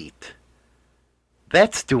 can't eat.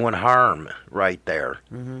 That's doing harm right there.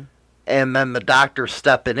 Mm-hmm. And then the doctor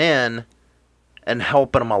stepping in and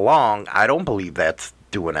helping him along, I don't believe that's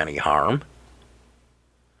doing any harm.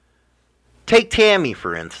 Take Tammy,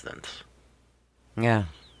 for instance. Yeah.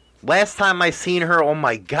 Last time I seen her, oh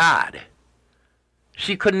my God.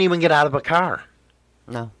 She couldn't even get out of a car.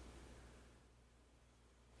 No.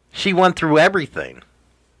 She went through everything.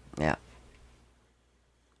 Yeah.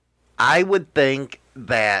 I would think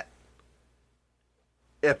that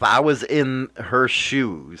if I was in her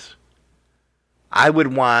shoes, I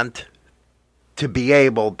would want to be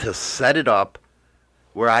able to set it up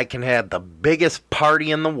where I can have the biggest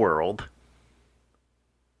party in the world,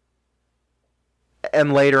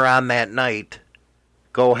 and later on that night,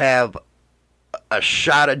 go have a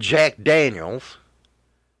shot of Jack Daniels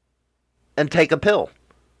and take a pill.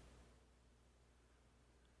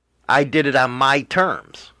 I did it on my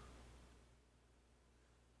terms.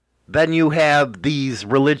 Then you have these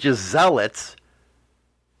religious zealots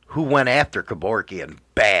who went after Kevorkian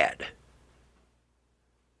bad.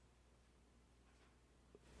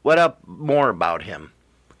 What up more about him?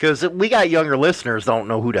 Because we got younger listeners don't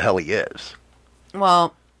know who the hell he is.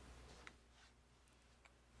 Well,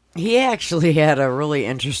 he actually had a really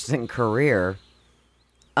interesting career.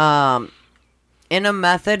 In a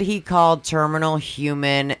method he called terminal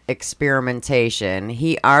human experimentation,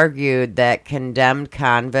 he argued that condemned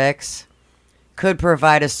convicts could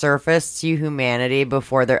provide a surface to humanity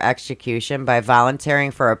before their execution by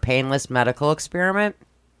volunteering for a painless medical experiment.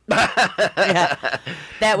 Yeah.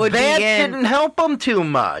 That didn't help them too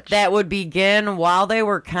much. That would begin while they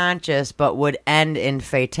were conscious, but would end in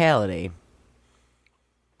fatality.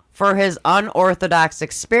 For his unorthodox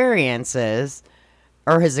experiences,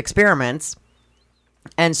 or his experiments,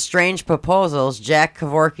 and strange proposals, Jack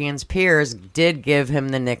Kevorkian's peers did give him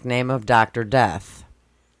the nickname of Dr. Death.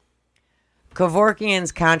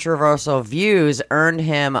 Kevorkian's controversial views earned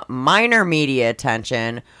him minor media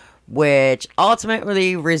attention, which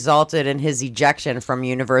ultimately resulted in his ejection from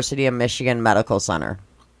University of Michigan Medical Center.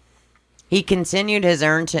 He continued his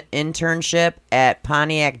internship at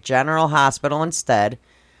Pontiac General Hospital instead,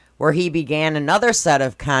 where he began another set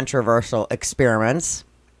of controversial experiments.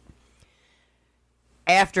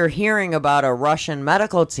 After hearing about a Russian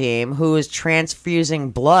medical team who was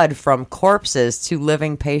transfusing blood from corpses to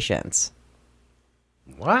living patients.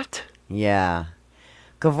 What? Yeah.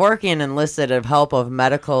 Kevorkian enlisted the help of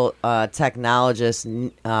medical technologist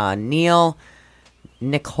Neil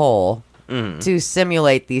Nicole to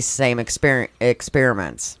simulate these same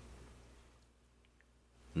experiments.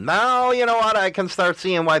 Now, you know what? I can start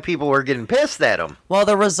seeing why people were getting pissed at him. Well,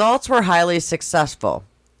 the results were highly successful,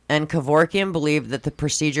 and Kevorkian believed that the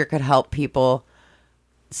procedure could help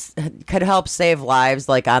save lives,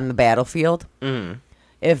 like on the battlefield,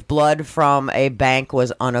 if blood from a bank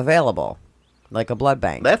was unavailable, like a blood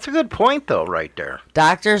bank. That's a good point, though, right there.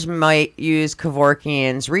 Doctors might use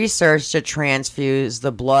Kevorkian's research to transfuse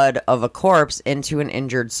the blood of a corpse into an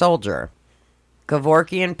injured soldier.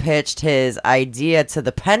 Kevorkian pitched his idea to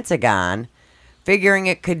the Pentagon, figuring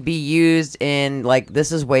it could be used in,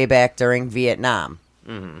 this is way back during Vietnam.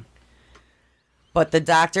 But the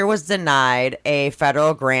doctor was denied a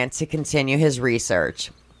federal grant to continue his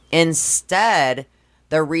research. Instead,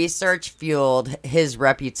 the research fueled his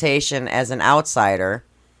reputation as an outsider,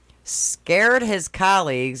 scared his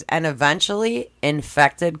colleagues, and eventually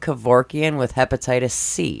infected Kevorkian with hepatitis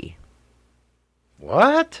C.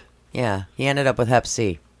 What? Yeah, he ended up with hep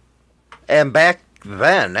C. And back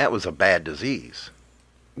then, that was a bad disease.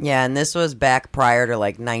 Yeah, and this was back prior to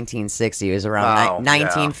 1960. It was around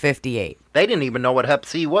 1958. They didn't even know what hep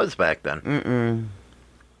C was back then.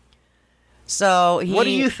 So what do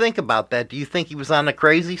you think about that? Do you think he was on the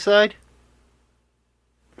crazy side?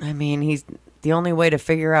 I mean, he's the only way to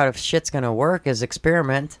figure out if shit's gonna work is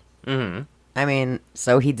experiment. I mean,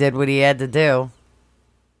 so he did what he had to do.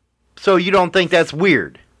 So you don't think that's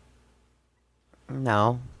weird?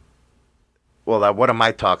 No. Well, what am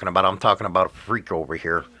I talking about? I'm talking about a freak over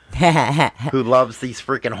here who loves these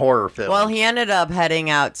freaking horror films. Well, he ended up heading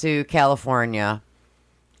out to California,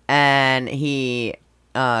 and he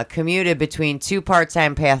commuted between 2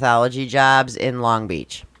 part-time pathology jobs in Long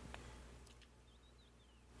Beach.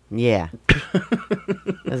 Yeah.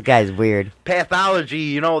 This guy's weird.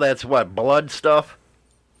 Pathology, that's what, blood stuff?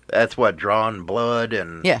 That's what, drawing blood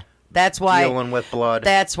and... Yeah. That's why dealing with blood.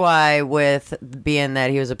 That's why, with being that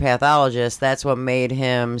he was a pathologist, that's what made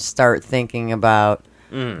him start thinking about,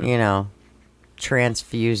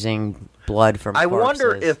 transfusing blood from corpses. I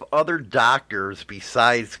wonder if other doctors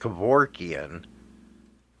besides Kevorkian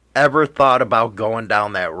ever thought about going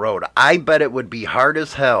down that road. I bet it would be hard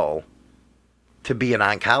as hell to be an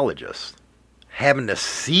oncologist, having to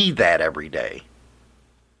see that every day.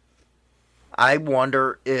 I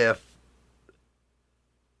wonder if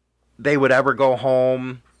they would ever go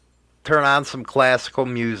home, turn on some classical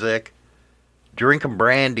music, drink a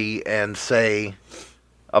brandy, and say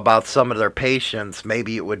about some of their patients,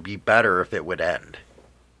 maybe it would be better if it would end.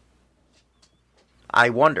 I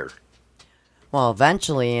wonder. Well,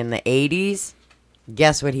 eventually in the 80s,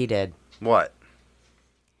 guess what he did? What?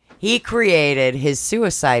 He created his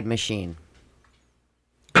suicide machine.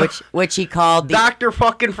 Which he called the Dr.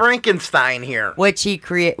 fucking Frankenstein here. Which he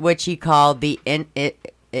called the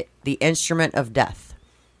instrument of death,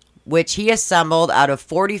 which he assembled out of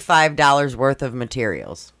 $45 worth of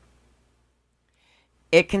materials.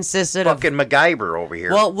 It consisted of fucking MacGyver over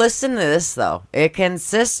here. Well, listen to this though. It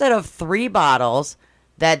consisted of 3 bottles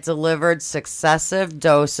that delivered successive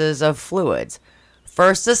doses of fluids.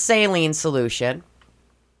 First a saline solution,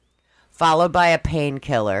 followed by a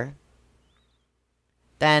painkiller,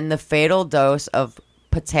 then the fatal dose of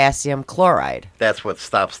potassium chloride. That's what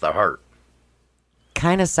stops the heart.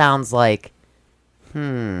 Kind of sounds like,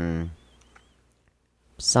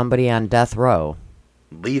 somebody on death row.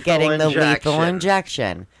 Getting the lethal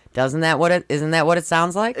injection. Isn't that what it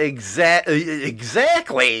sounds like?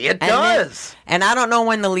 Exactly. It does. And I don't know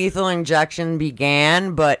when the lethal injection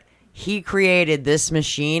began, but he created this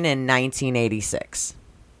machine in 1986.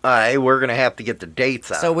 We're going to have to get the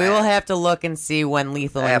dates out. So we will have to look and see when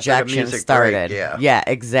lethal injection started. Break, yeah,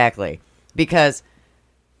 exactly. Because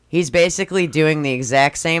he's basically doing the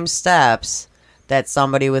exact same steps that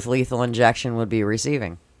somebody with lethal injection would be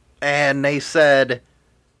receiving. And they said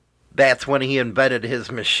that's when he invented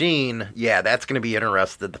his machine. Yeah, that's going to be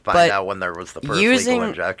interesting to find out when there was the first lethal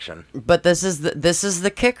injection. But this is the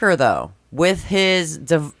kicker though. With his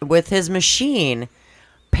machine,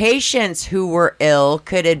 patients who were ill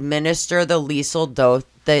could administer the lethal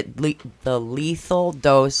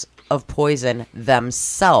dose of poison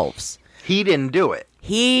themselves. He didn't do it.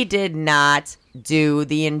 He did not do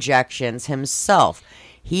the injections himself.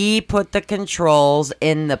 He put the controls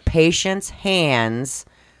in the patient's hands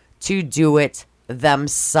to do it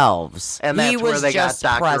themselves. And that's he was where they just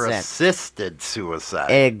got present. doctor-assisted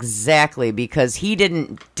suicide. Exactly, because he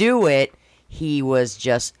didn't do it. He was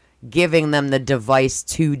just giving them the device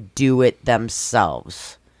to do it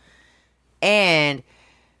themselves. And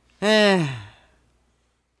it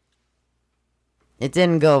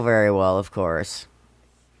didn't go very well, of course.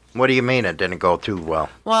 What do you mean it didn't go too well?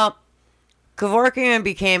 Well, Kevorkian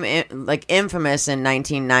became infamous in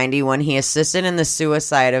 1990 when he assisted in the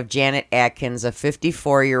suicide of Janet Atkins, a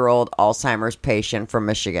 54-year-old Alzheimer's patient from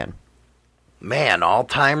Michigan. Man,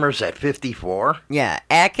 Alzheimer's at 54? Yeah,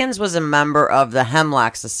 Atkins was a member of the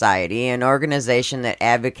Hemlock Society, an organization that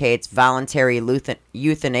advocates voluntary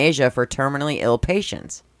euthanasia for terminally ill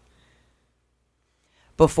patients,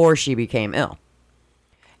 before she became ill.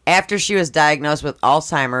 After she was diagnosed with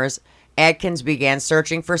Alzheimer's, Atkins began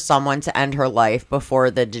searching for someone to end her life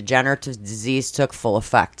before the degenerative disease took full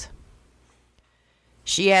effect.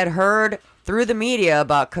 She had heard through the media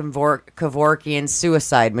about Kevorkian's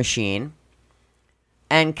suicide machine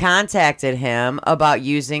and contacted him about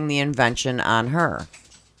using the invention on her.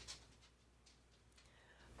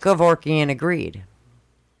 Kevorkian agreed.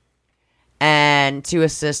 And to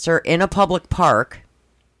assist her in a public park,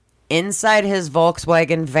 inside his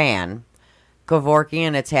Volkswagen van,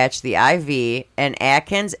 Kevorkian attached the IV, and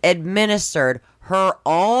Atkins administered her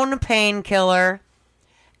own painkiller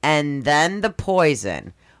and then the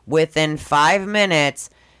poison. Within 5 minutes,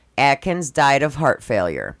 Atkins died of heart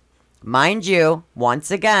failure. Mind you, once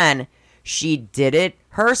again, she did it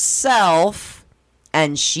herself,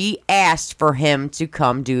 and she asked for him to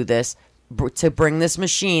come do this, to bring this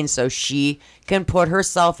machine so she can put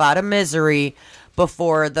herself out of misery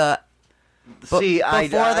before the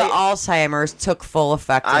Alzheimer's took full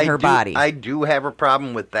effect in her body. I do have a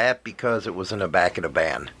problem with that because it was in the back of the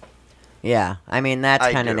van. Yeah, I mean, that's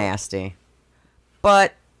kind of nasty.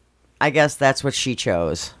 But I guess that's what she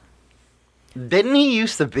chose. Didn't he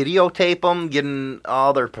used to videotape them, getting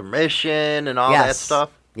all their permission and all that stuff?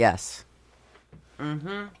 Yes.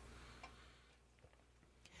 Mm-hmm.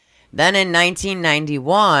 Then in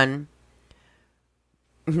 1991,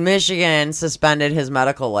 Michigan suspended his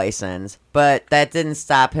medical license, but that didn't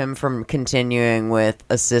stop him from continuing with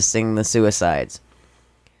assisting the suicides.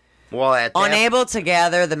 Well, unable to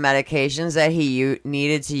gather the medications that he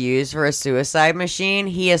needed to use for a suicide machine,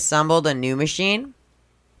 he assembled a new machine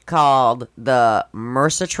called the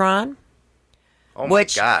Mercitron. Oh my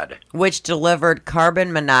God. Which delivered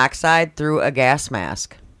carbon monoxide through a gas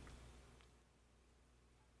mask.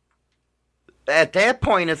 at that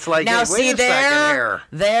point, it's like, now, hey, wait a second here.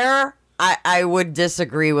 There, I would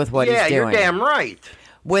disagree with what he's doing. Yeah, you're damn right.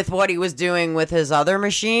 With what he was doing with his other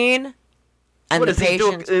machine, and What the is he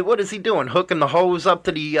patient, doing? What is he doing? Hooking the hose up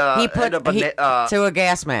to the he put end of a to a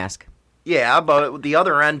gas mask. Yeah, but the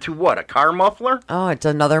other end to what? A car muffler? Oh, it's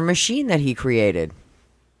another machine that he created.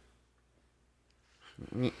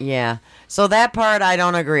 Yeah. So that part I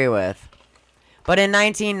don't agree with. But in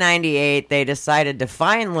 1998, they decided to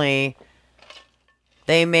finally...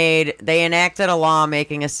 They enacted a law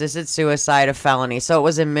making assisted suicide a felony. So it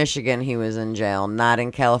was in Michigan he was in jail, not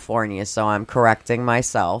in California. So I'm correcting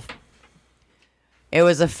myself. It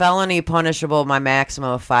was a felony punishable by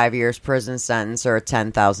maximum of 5 years prison sentence or a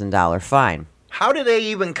 $10,000 fine. How do they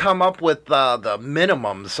even come up with the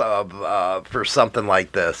minimums of for something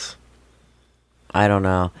like this? I don't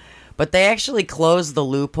know. But they actually closed the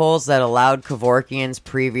loopholes that allowed Kevorkian's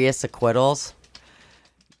previous acquittals.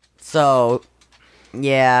 So,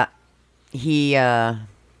 yeah, he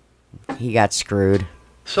got screwed.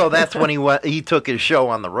 So that's when he took his show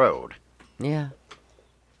on the road. Yeah.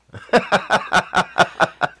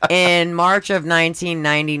 In March of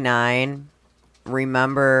 1999,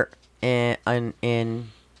 remember in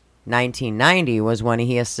 1990 was when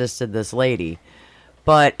he assisted this lady.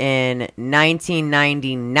 But in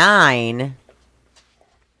 1999,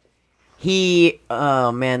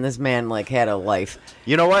 this man like had a life.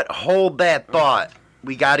 You know what? Hold that thought.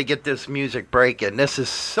 We got to get this music breaking. This is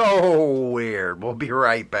so weird. We'll be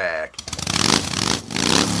right back.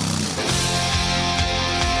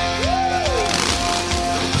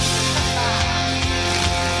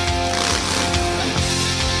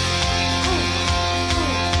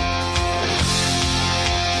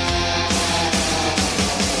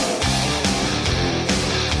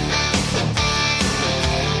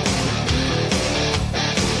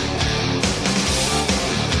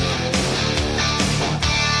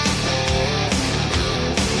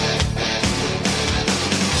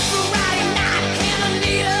 Right.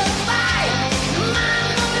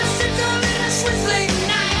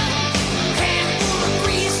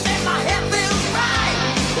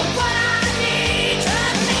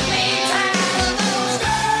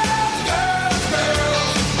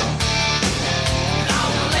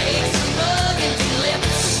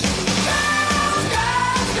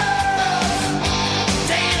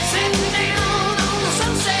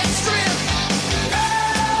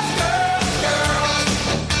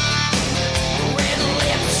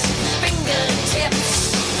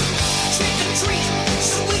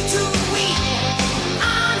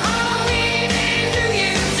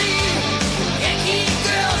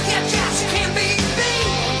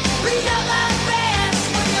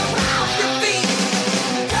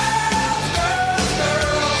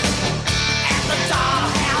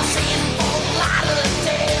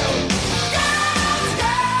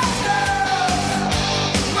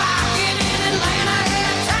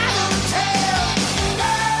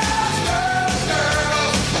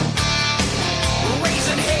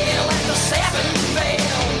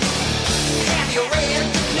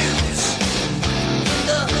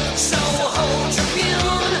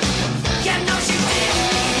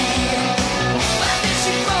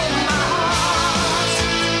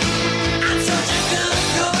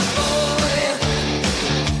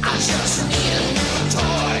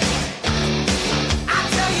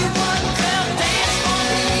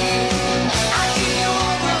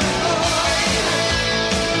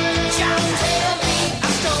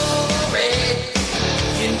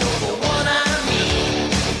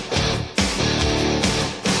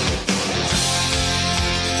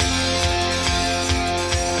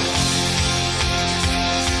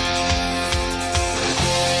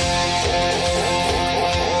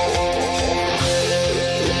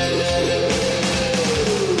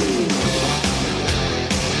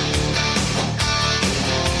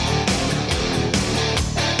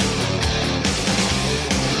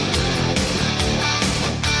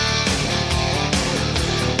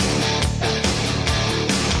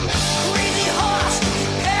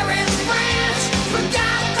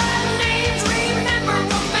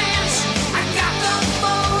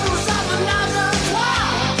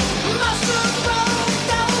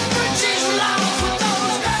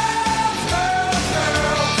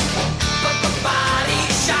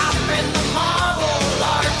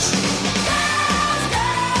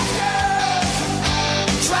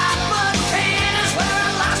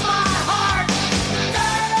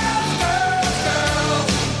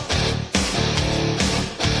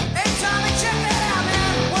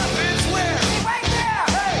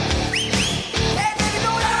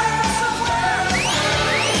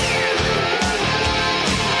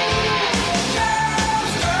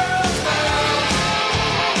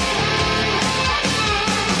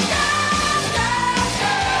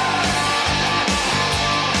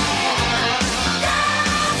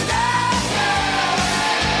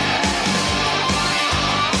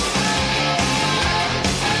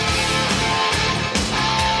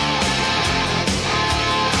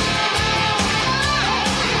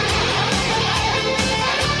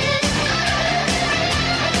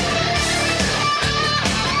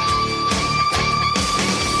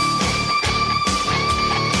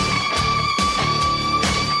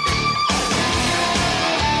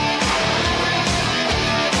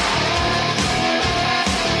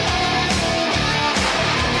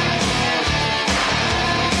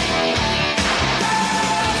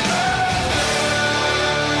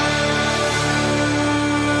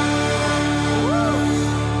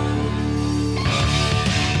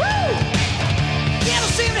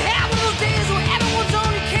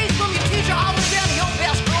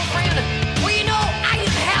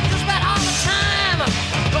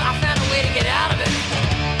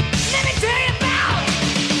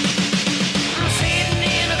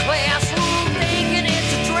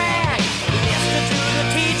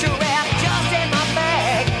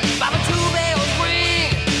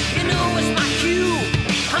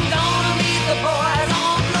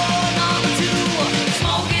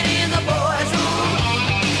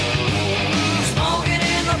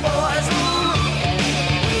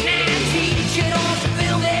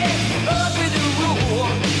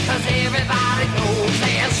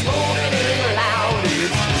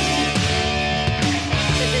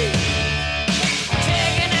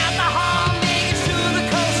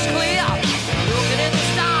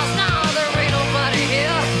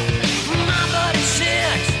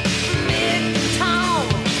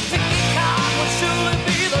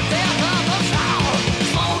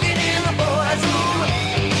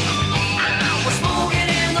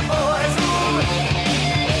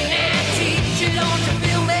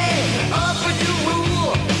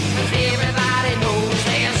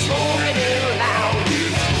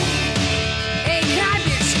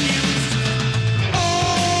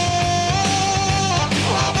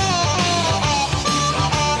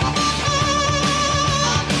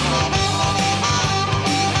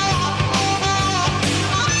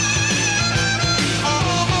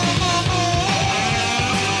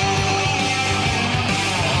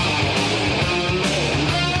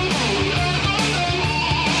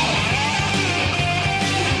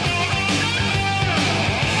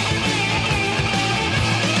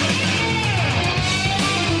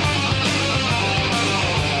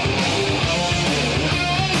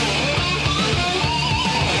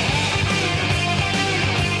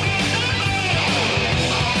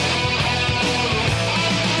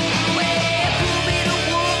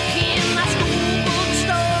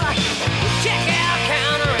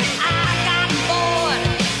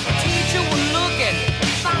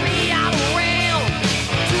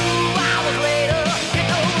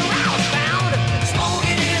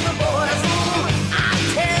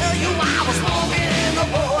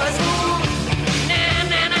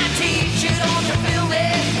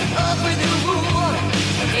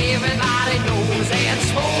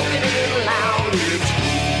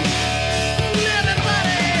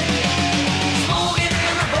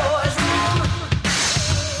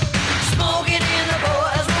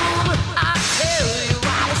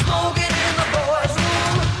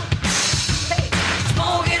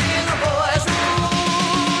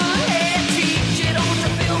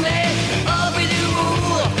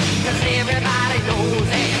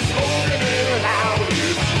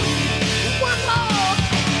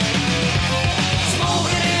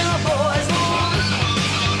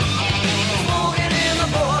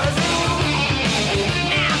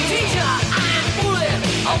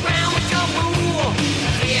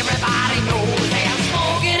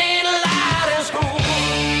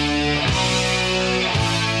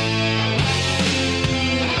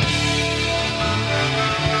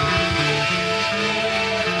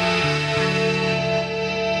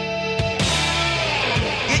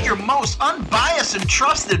 latest and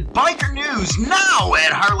trusted biker news now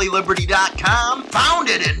at HarleyLiberty.com.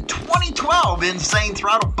 Founded in 2012, Insane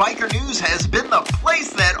Throttle Biker News has been the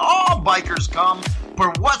place that all bikers come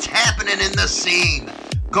for what's happening in the scene.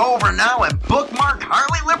 Go over now and bookmark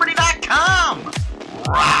HarleyLiberty.com.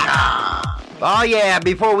 Rock on! Oh yeah,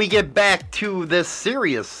 before we get back to this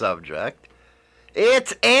serious subject,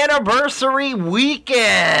 it's anniversary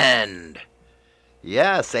weekend!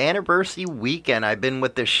 Yes, anniversary weekend. I've been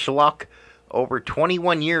with this schluck over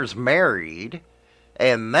 21 years married,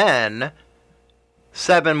 and then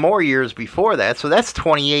 7 more years before that, so that's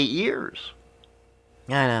 28 years.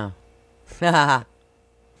 I know.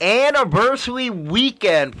 Anniversary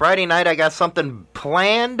weekend. Friday night I got something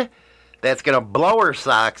planned that's going to blow her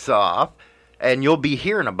socks off, and you'll be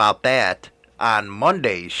hearing about that on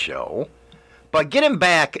Monday's show. But getting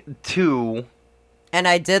back to... And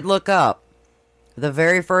I did look up. The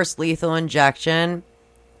very first lethal injection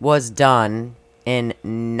was done in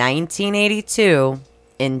 1982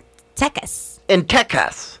 in Texas. In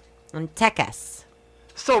Texas. In Texas.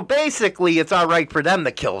 So basically, it's all right for them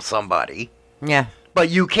to kill somebody. Yeah. But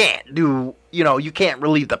you can't do, you can't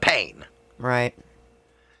relieve the pain. Right.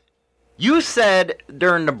 You said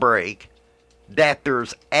during the break that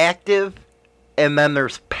there's active and then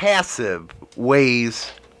there's passive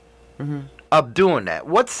ways of doing that.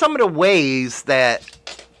 What's some of the ways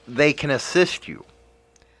that they can assist you?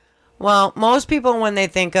 Well, most people, when they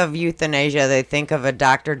think of euthanasia, they think of a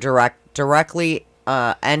doctor directly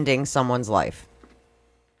ending someone's life.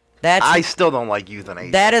 I still don't like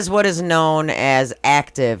euthanasia. That is what is known as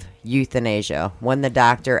active euthanasia, when the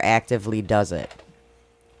doctor actively does it.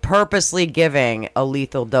 Purposely giving a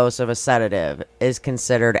lethal dose of a sedative is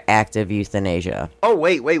considered active euthanasia. Oh,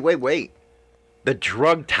 wait. The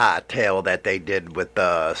drug cocktail that they did with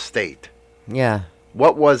the state. Yeah.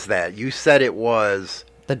 What was that? You said it was...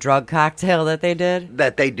 The drug cocktail that they did?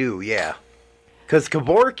 That they do, yeah. Because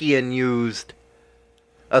Kevorkian used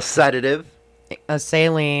a sedative. A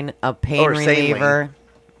saline, a pain reliever. Saline.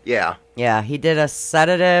 Yeah. Yeah, he did a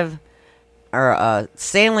sedative, or a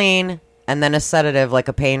saline, and then a sedative, like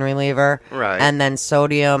a pain reliever. Right. And then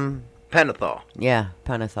sodium... Pentothal. Yeah,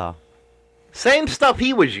 pentothal. Same stuff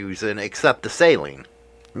he was using, except the saline.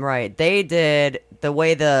 Right. They did, the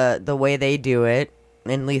way they do it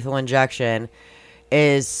in lethal injection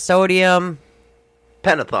is sodium...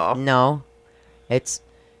 Pentothal. No. It's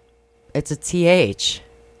a TH.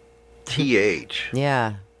 TH.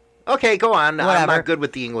 Yeah. Okay, go on. Whatever. I'm not good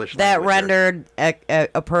with the English that language rendered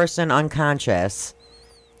a person unconscious.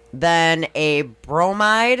 Then a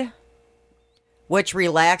bromide, which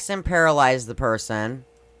relaxed and paralyzed the person.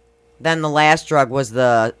 Then the last drug was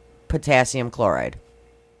the potassium chloride.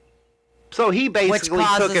 So he basically which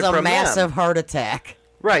causes took it from a massive them. Heart attack.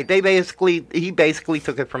 Right. He basically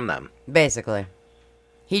took it from them. Basically.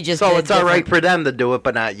 He just So did it's all right different- for them to do it,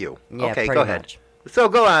 but not you. Yeah, okay, pretty go ahead. much. So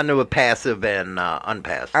go on to a passive and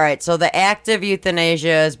unpassive. All right, so the active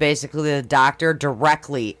euthanasia is basically the doctor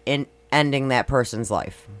directly ending that person's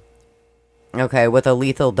life. Okay, with a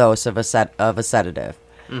lethal dose of a sedative.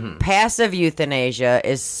 Mm-hmm. Passive euthanasia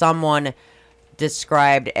is someone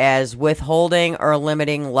described as withholding or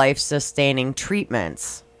limiting life-sustaining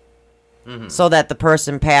treatments so that the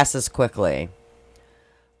person passes quickly.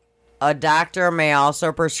 A doctor may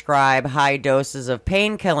also prescribe high doses of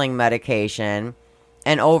pain-killing medication,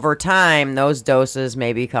 and over time, those doses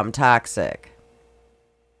may become toxic.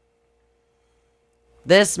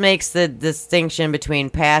 This makes the distinction between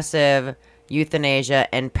passive euthanasia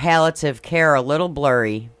and palliative care a little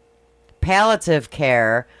blurry. Palliative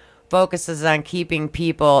care focuses on keeping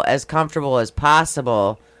people as comfortable as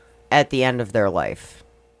possible at the end of their life.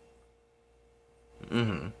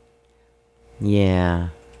 Mm-hmm. Yeah.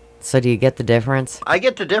 So do you get the difference? I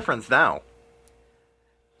get the difference now.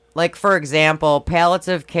 Like, for example,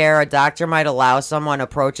 palliative care, a doctor might allow someone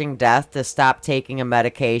approaching death to stop taking a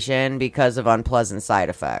medication because of unpleasant side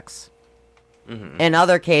effects. Mm-hmm. In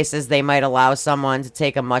other cases, they might allow someone to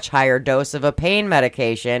take a much higher dose of a pain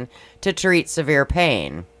medication to treat severe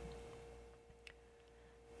pain.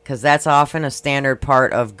 Because that's often a standard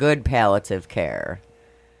part of good palliative care.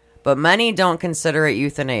 But many don't consider it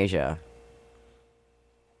euthanasia.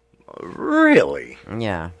 Really?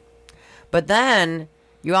 Yeah. But then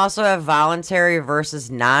you also have voluntary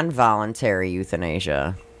versus non-voluntary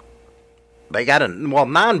euthanasia. They got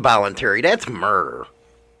non-voluntary, that's murder.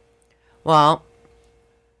 Well,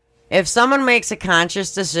 if someone makes a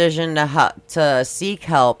conscious decision to seek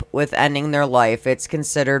help with ending their life, it's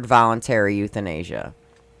considered voluntary euthanasia.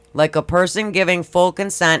 Like a person giving full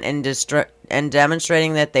consent and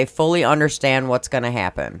demonstrating that they fully understand what's going to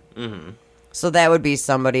happen. Mm-hmm. So that would be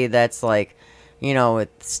somebody that's like, with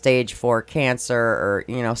stage 4 cancer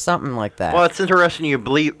or, something like that. Well, it's interesting you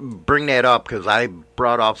bring that up because I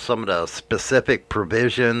brought up some of the specific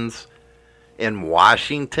provisions in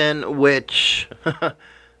Washington, which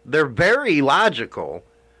they're very logical.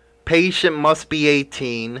 Patient must be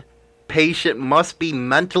 18. Patient must be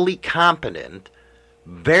mentally competent,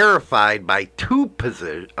 verified by 2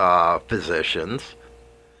 physicians.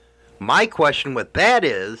 My question with that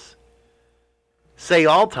is, say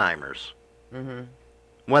Alzheimer's. Mm-hmm.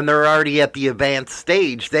 When they're already at the advanced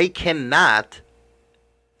stage, they cannot,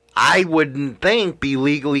 I wouldn't think, be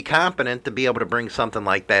legally competent to be able to bring something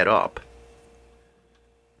like that up.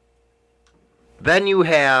 Then you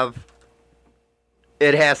have,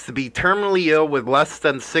 it has to be terminally ill with less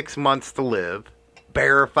than 6 months to live,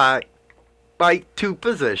 verified by 2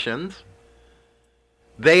 physicians.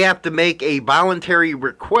 They have to make a voluntary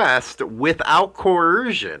request without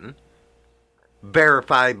coercion,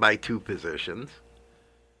 verified by 2 physicians.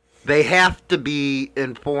 They have to be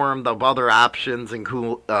informed of other options,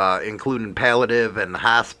 including palliative and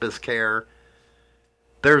hospice care.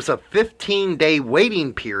 There's a 15-day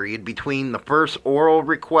waiting period between the first oral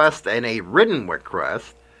request and a written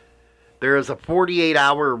request. There is a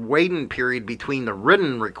 48-hour waiting period between the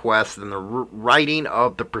written request and the writing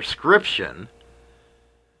of the prescription.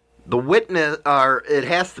 The witness, it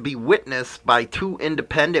has to be witnessed by 2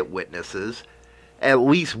 independent witnesses, at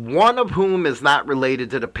least one of whom is not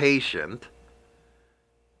related to the patient.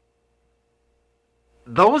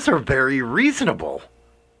 Those are very reasonable.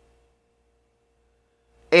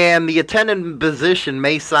 And the attendant physician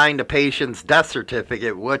may sign the patient's death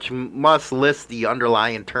certificate, which must list the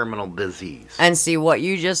underlying terminal disease. And see, what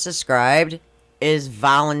you just described is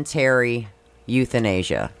voluntary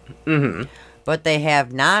euthanasia. Mm-hmm. But they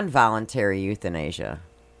have non-voluntary euthanasia.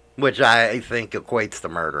 Which I think equates to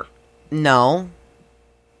murder. No,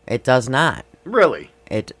 it does not. Really?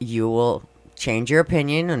 You will change your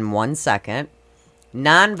opinion in 1 second.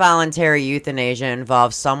 Non-voluntary euthanasia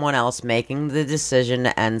involves someone else making the decision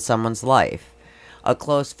to end someone's life. A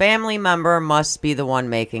close family member must be the one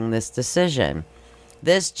making this decision.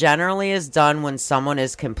 This generally is done when someone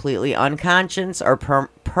is completely unconscious or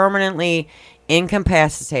permanently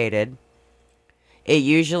incapacitated. It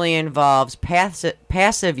usually involves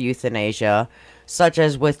passive euthanasia, such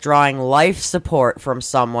as withdrawing life support from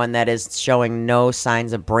someone that is showing no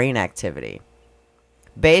signs of brain activity.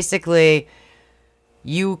 Basically,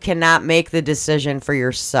 you cannot make the decision for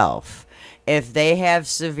yourself. If they have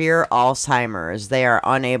severe Alzheimer's, they are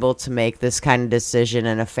unable to make this kind of decision,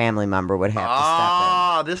 and a family member would have to step in.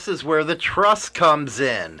 Ah, this is where the trust comes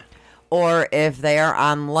in. Or if they are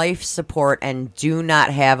on life support and do not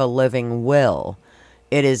have a living will,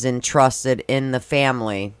 it is entrusted in the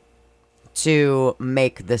family to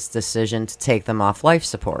make this decision to take them off life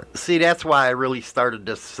support. See, that's why I really started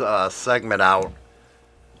this segment out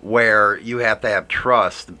where you have to have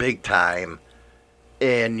trust big time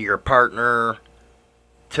in your partner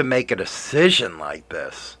to make a decision like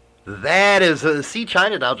this. That is, see,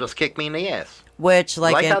 Chinatown just kicked me in the ass. Which,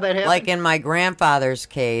 how that happened? like in my grandfather's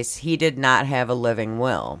case, he did not have a living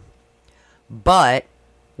will. But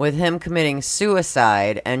with him committing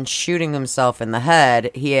suicide and shooting himself in the head,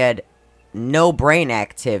 he had no brain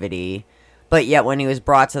activity. But yet when he was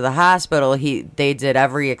brought to the hospital, they did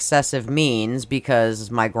every excessive means because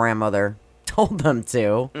my grandmother told them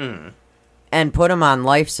to, and put him on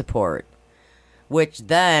life support. Which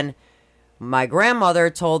then my grandmother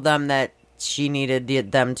told them that she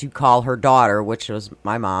needed them to call her daughter, which was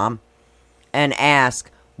my mom, and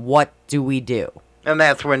ask, what do we do? And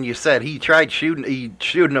that's when you said he tried shooting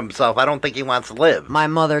himself. I don't think he wants to live. My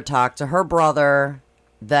mother talked to her brother,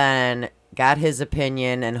 then got his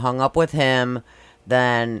opinion and hung up with him.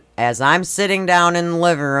 Then, as I'm sitting down in the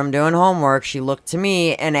living room doing homework, she looked to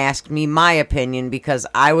me and asked me my opinion because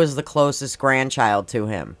I was the closest grandchild to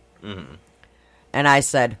him. Mm-hmm. And I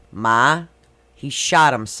said, Ma, he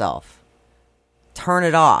shot himself. Turn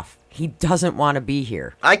it off. He doesn't want to be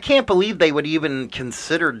here. I can't believe they would even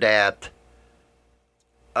consider that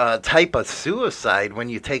type of suicide when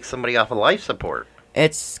you take somebody off of life support.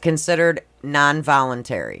 It's considered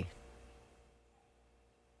non-voluntary.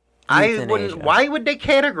 Why would they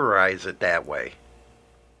categorize it that way?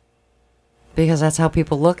 Because that's how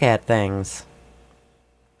people look at things.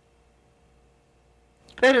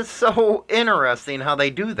 That is so interesting how they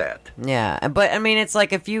do that. Yeah, but I mean, it's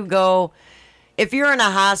like if you're in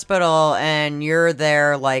a hospital and you're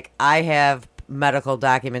there, like I have medical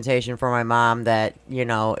documentation for my mom that,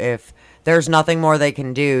 if there's nothing more they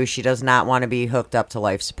can do, she does not want to be hooked up to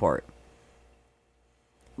life support.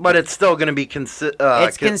 But it's still going to be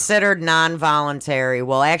it's considered non-voluntary.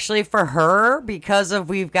 Well, actually, for her, because of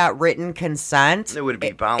we've got written consent, it would be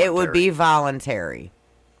voluntary. It would be voluntary.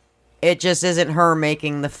 It just isn't her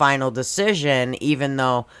making the final decision, even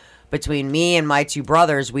though between me and my two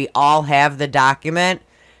brothers, we all have the document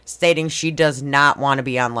stating she does not want to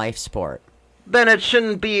be on life support. Then it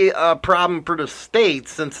shouldn't be a problem for the state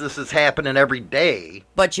since this is happening every day.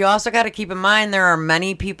 But you also got to keep in mind there are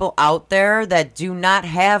many people out there that do not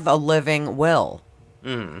have a living will.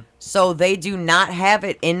 Mm. So they do not have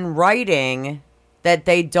it in writing that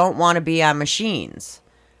they don't want to be on machines.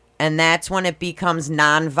 And that's when it becomes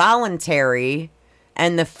non-voluntary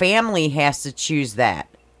and the family has to choose that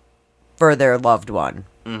for their loved one.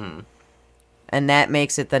 Mm-hmm. And that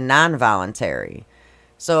makes it the non-voluntary.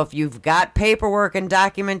 So if you've got paperwork and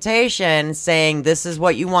documentation saying this is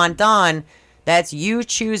what you want done, that's you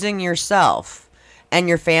choosing yourself. And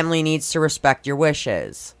your family needs to respect your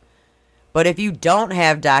wishes. But if you don't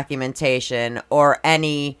have documentation or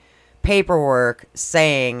any paperwork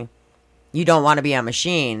saying you don't want to be on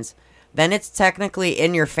machines, then it's technically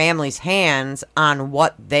in your family's hands on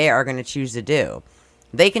what they are going to choose to do.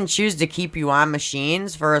 They can choose to keep you on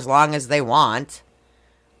machines for as long as they want,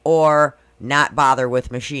 or not bother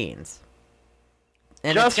with machines.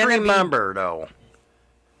 And just remember, though,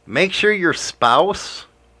 make sure your spouse,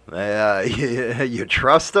 you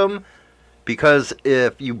trust them, because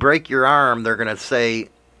if you break your arm, they're going to say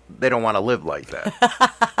they don't want to live like that.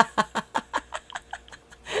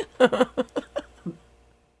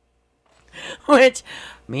 Which,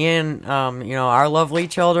 me and, our lovely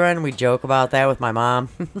children, we joke about that with my mom.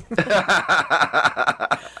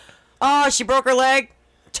 Oh, she broke her leg.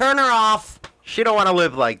 Turn her off. She don't want to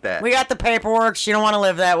live like that. We got the paperwork. She don't want to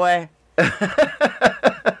live that way.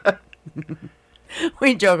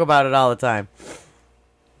 We joke about it all the time.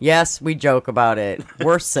 Yes, we joke about it.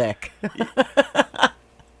 We're sick. The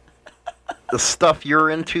stuff you're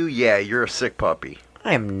into, yeah, you're a sick puppy.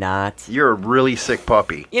 I am not. You're a really sick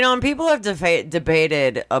puppy. And people have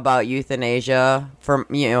debated about euthanasia for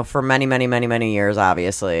many, many, many, many years,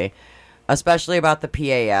 obviously. Especially about the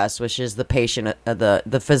PAS, which is the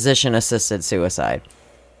the physician-assisted suicide.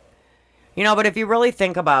 But if you really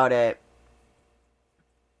think about it,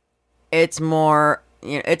 it's more,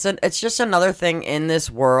 it's just another thing in this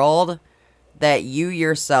world that you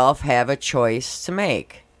yourself have a choice to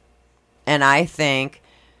make. And I think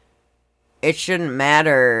it shouldn't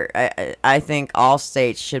matter. I think all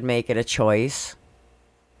states should make it a choice,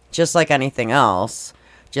 just like anything else,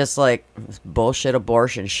 just like bullshit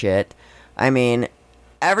abortion shit. I mean,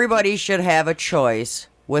 everybody should have a choice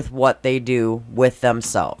with what they do with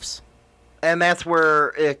themselves. And that's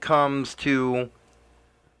where it comes to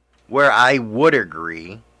where I would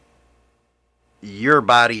agree, your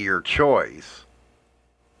body, your choice,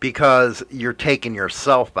 because you're taking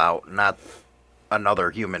yourself out, not another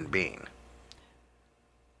human being.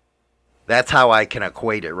 That's how I can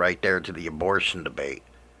equate it right there to the abortion debate.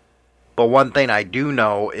 But one thing I do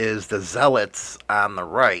know is the zealots on the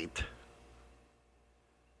right,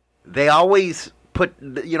 they always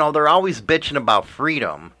they're always bitching about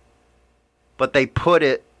freedom, but they put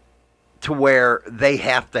it to where they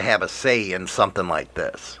have to have a say in something like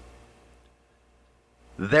this.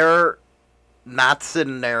 They're not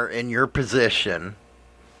sitting there in your position,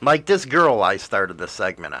 like this girl I started this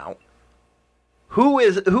segment out.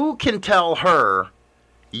 Who can tell her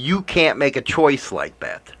you can't make a choice like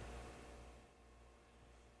that?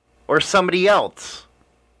 Or somebody else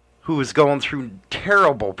who is going through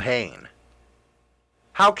terrible pain.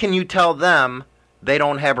 How can you tell them they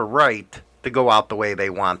don't have a right to go out the way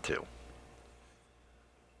they want to?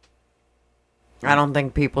 I don't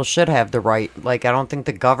think people should have the right. I don't think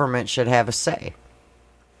the government should have a say.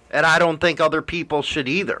 And I don't think other people should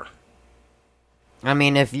either. I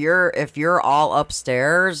mean, if you're all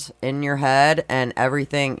upstairs in your head and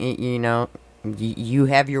everything, you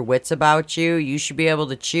have your wits about you, you should be able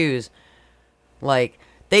to choose.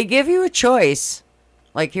 They give you a choice.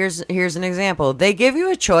 Here's an example. They give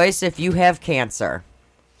you a choice if you have cancer.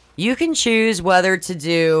 You can choose whether to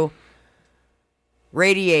do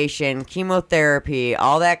radiation, chemotherapy,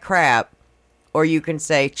 all that crap, or you can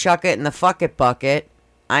say, chuck it in the fuck it bucket.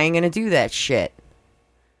 I ain't gonna do that shit.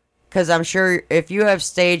 Because I'm sure if you have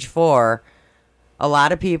stage 4, a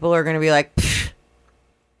lot of people are gonna be like,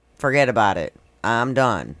 forget about it. I'm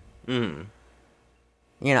done. Mm.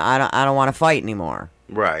 I don't want to fight anymore.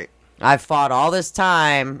 Right. I've fought all this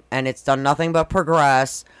time, and it's done nothing but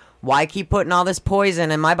progress. Why keep putting all this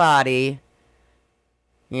poison in my body?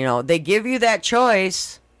 They give you that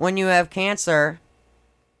choice when you have cancer.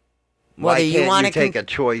 Why can't you take a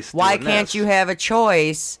choice? Why can't you have a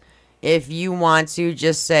choice if you want to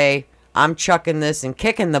just say, I'm chucking this and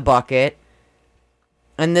kicking the bucket,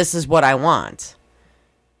 and this is what I want?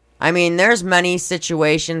 I mean, there's many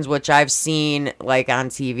situations which I've seen, like, on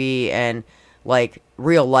TV and, like,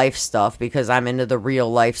 real life stuff, because I'm into the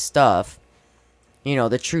real life stuff. You know,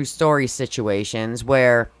 the true story situations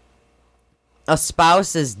where a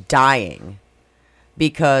spouse is dying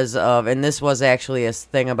because of, and this was actually a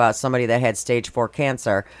thing about somebody that had stage 4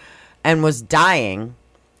 cancer and was dying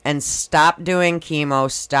and stopped doing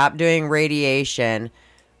chemo, stopped doing radiation,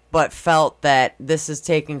 but felt that this is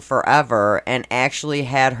taking forever, and actually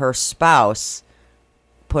had her spouse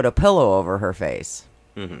put a pillow over her face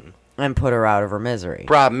and put her out of her misery.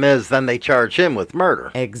 Problem is, then they charge him with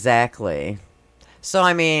murder. Exactly. So,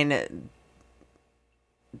 I mean,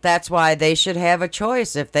 that's why they should have a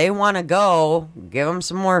choice. If they want to go, give them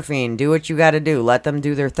some morphine. Do what you got to do. Let them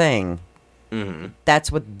do their thing.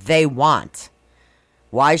 That's what they want.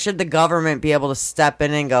 Why should the government be able to step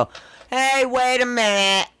in and go, hey, wait a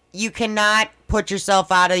minute. You cannot put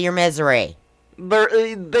yourself out of your misery.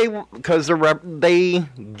 Because they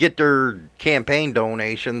get their campaign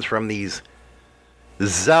donations from these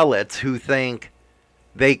zealots who think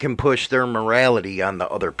they can push their morality on the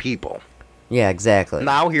other people. Yeah, exactly.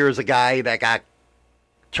 Now here's a guy that got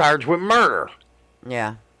charged with murder.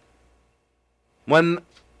 Yeah. When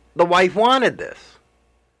the wife wanted this.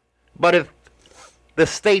 But if the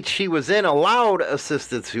state she was in allowed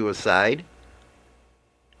assisted suicide,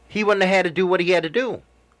 he wouldn't have had to do what he had to do.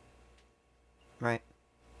 Right.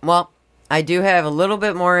 Well, I do have a little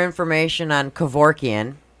bit more information on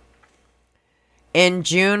Kevorkian. On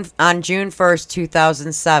June 1st,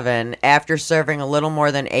 2007, after serving a little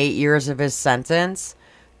more than 8 years of his sentence,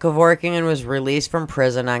 Kevorkian was released from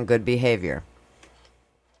prison on good behavior.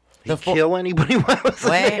 Did he kill anybody while he was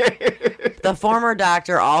there? The former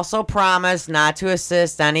doctor also promised not to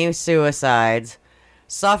assist any suicides.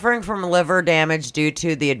 Suffering from liver damage due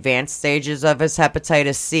to the advanced stages of his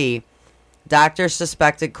hepatitis C, doctors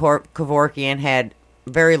suspected Kevorkian had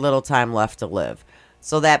very little time left to live.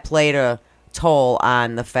 So that played a toll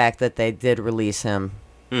on the fact that they did release him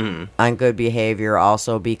on good behavior,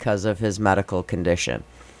 also because of his medical condition.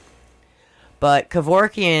 But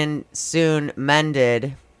Kevorkian soon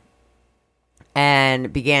mended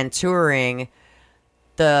and began touring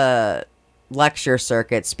the lecture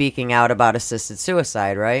circuit, speaking out about assisted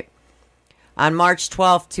suicide, right? On March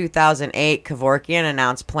 12, 2008, Kevorkian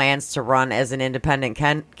announced plans to run as an independent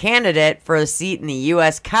candidate for a seat in the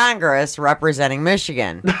U.S. Congress representing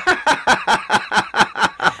Michigan.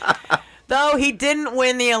 Though he didn't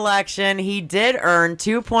win the election, he did earn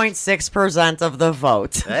 2.6% of the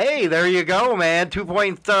vote. Hey, there you go, man.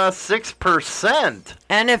 2.6%.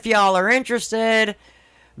 And if y'all are interested,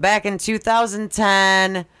 back in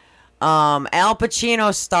 2010... Al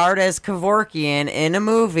Pacino starred as Kevorkian in a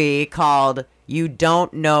movie called You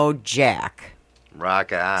Don't Know Jack.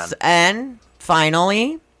 Rock on. And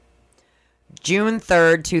finally, June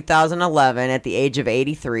 3rd, 2011, at the age of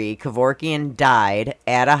 83, Kevorkian died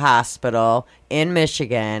at a hospital in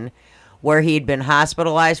Michigan where he'd been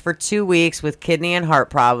hospitalized for 2 weeks with kidney and heart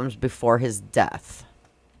problems before his death.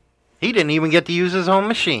 He didn't even get to use his own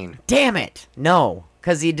machine. Damn it. No,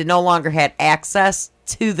 because he no longer had access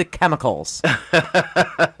to the chemicals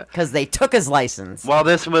because they took his license. Well,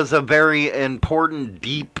 this was a very important,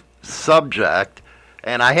 deep subject,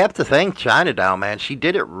 and I have to thank China Doll, man. She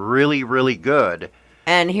did it really, really good.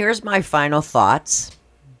 And here's my final thoughts.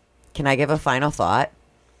 Can I give a final thought?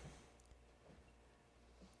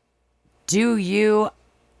 Do you,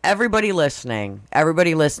 everybody listening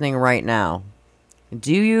right now,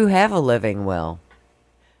 do you have a living will?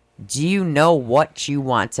 Do you know what you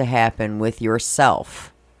want to happen with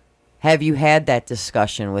yourself? Have you had that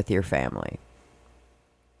discussion with your family?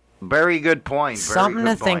 Very good point. Something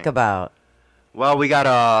to think about. Well, we got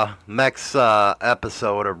a next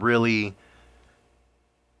episode, a really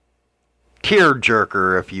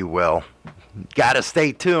tearjerker, if you will. Gotta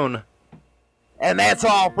stay tuned. And that's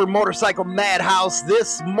all for Motorcycle Madhouse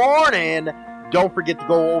this morning. Don't forget to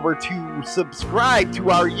go over to subscribe to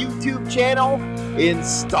our YouTube channel.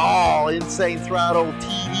 Install Insane Throttle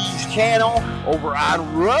TV's channel over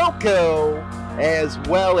on Roku. As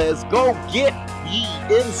well as go get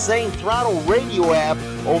the Insane Throttle radio app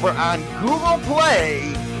over on Google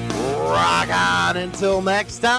Play. Rock on until next time.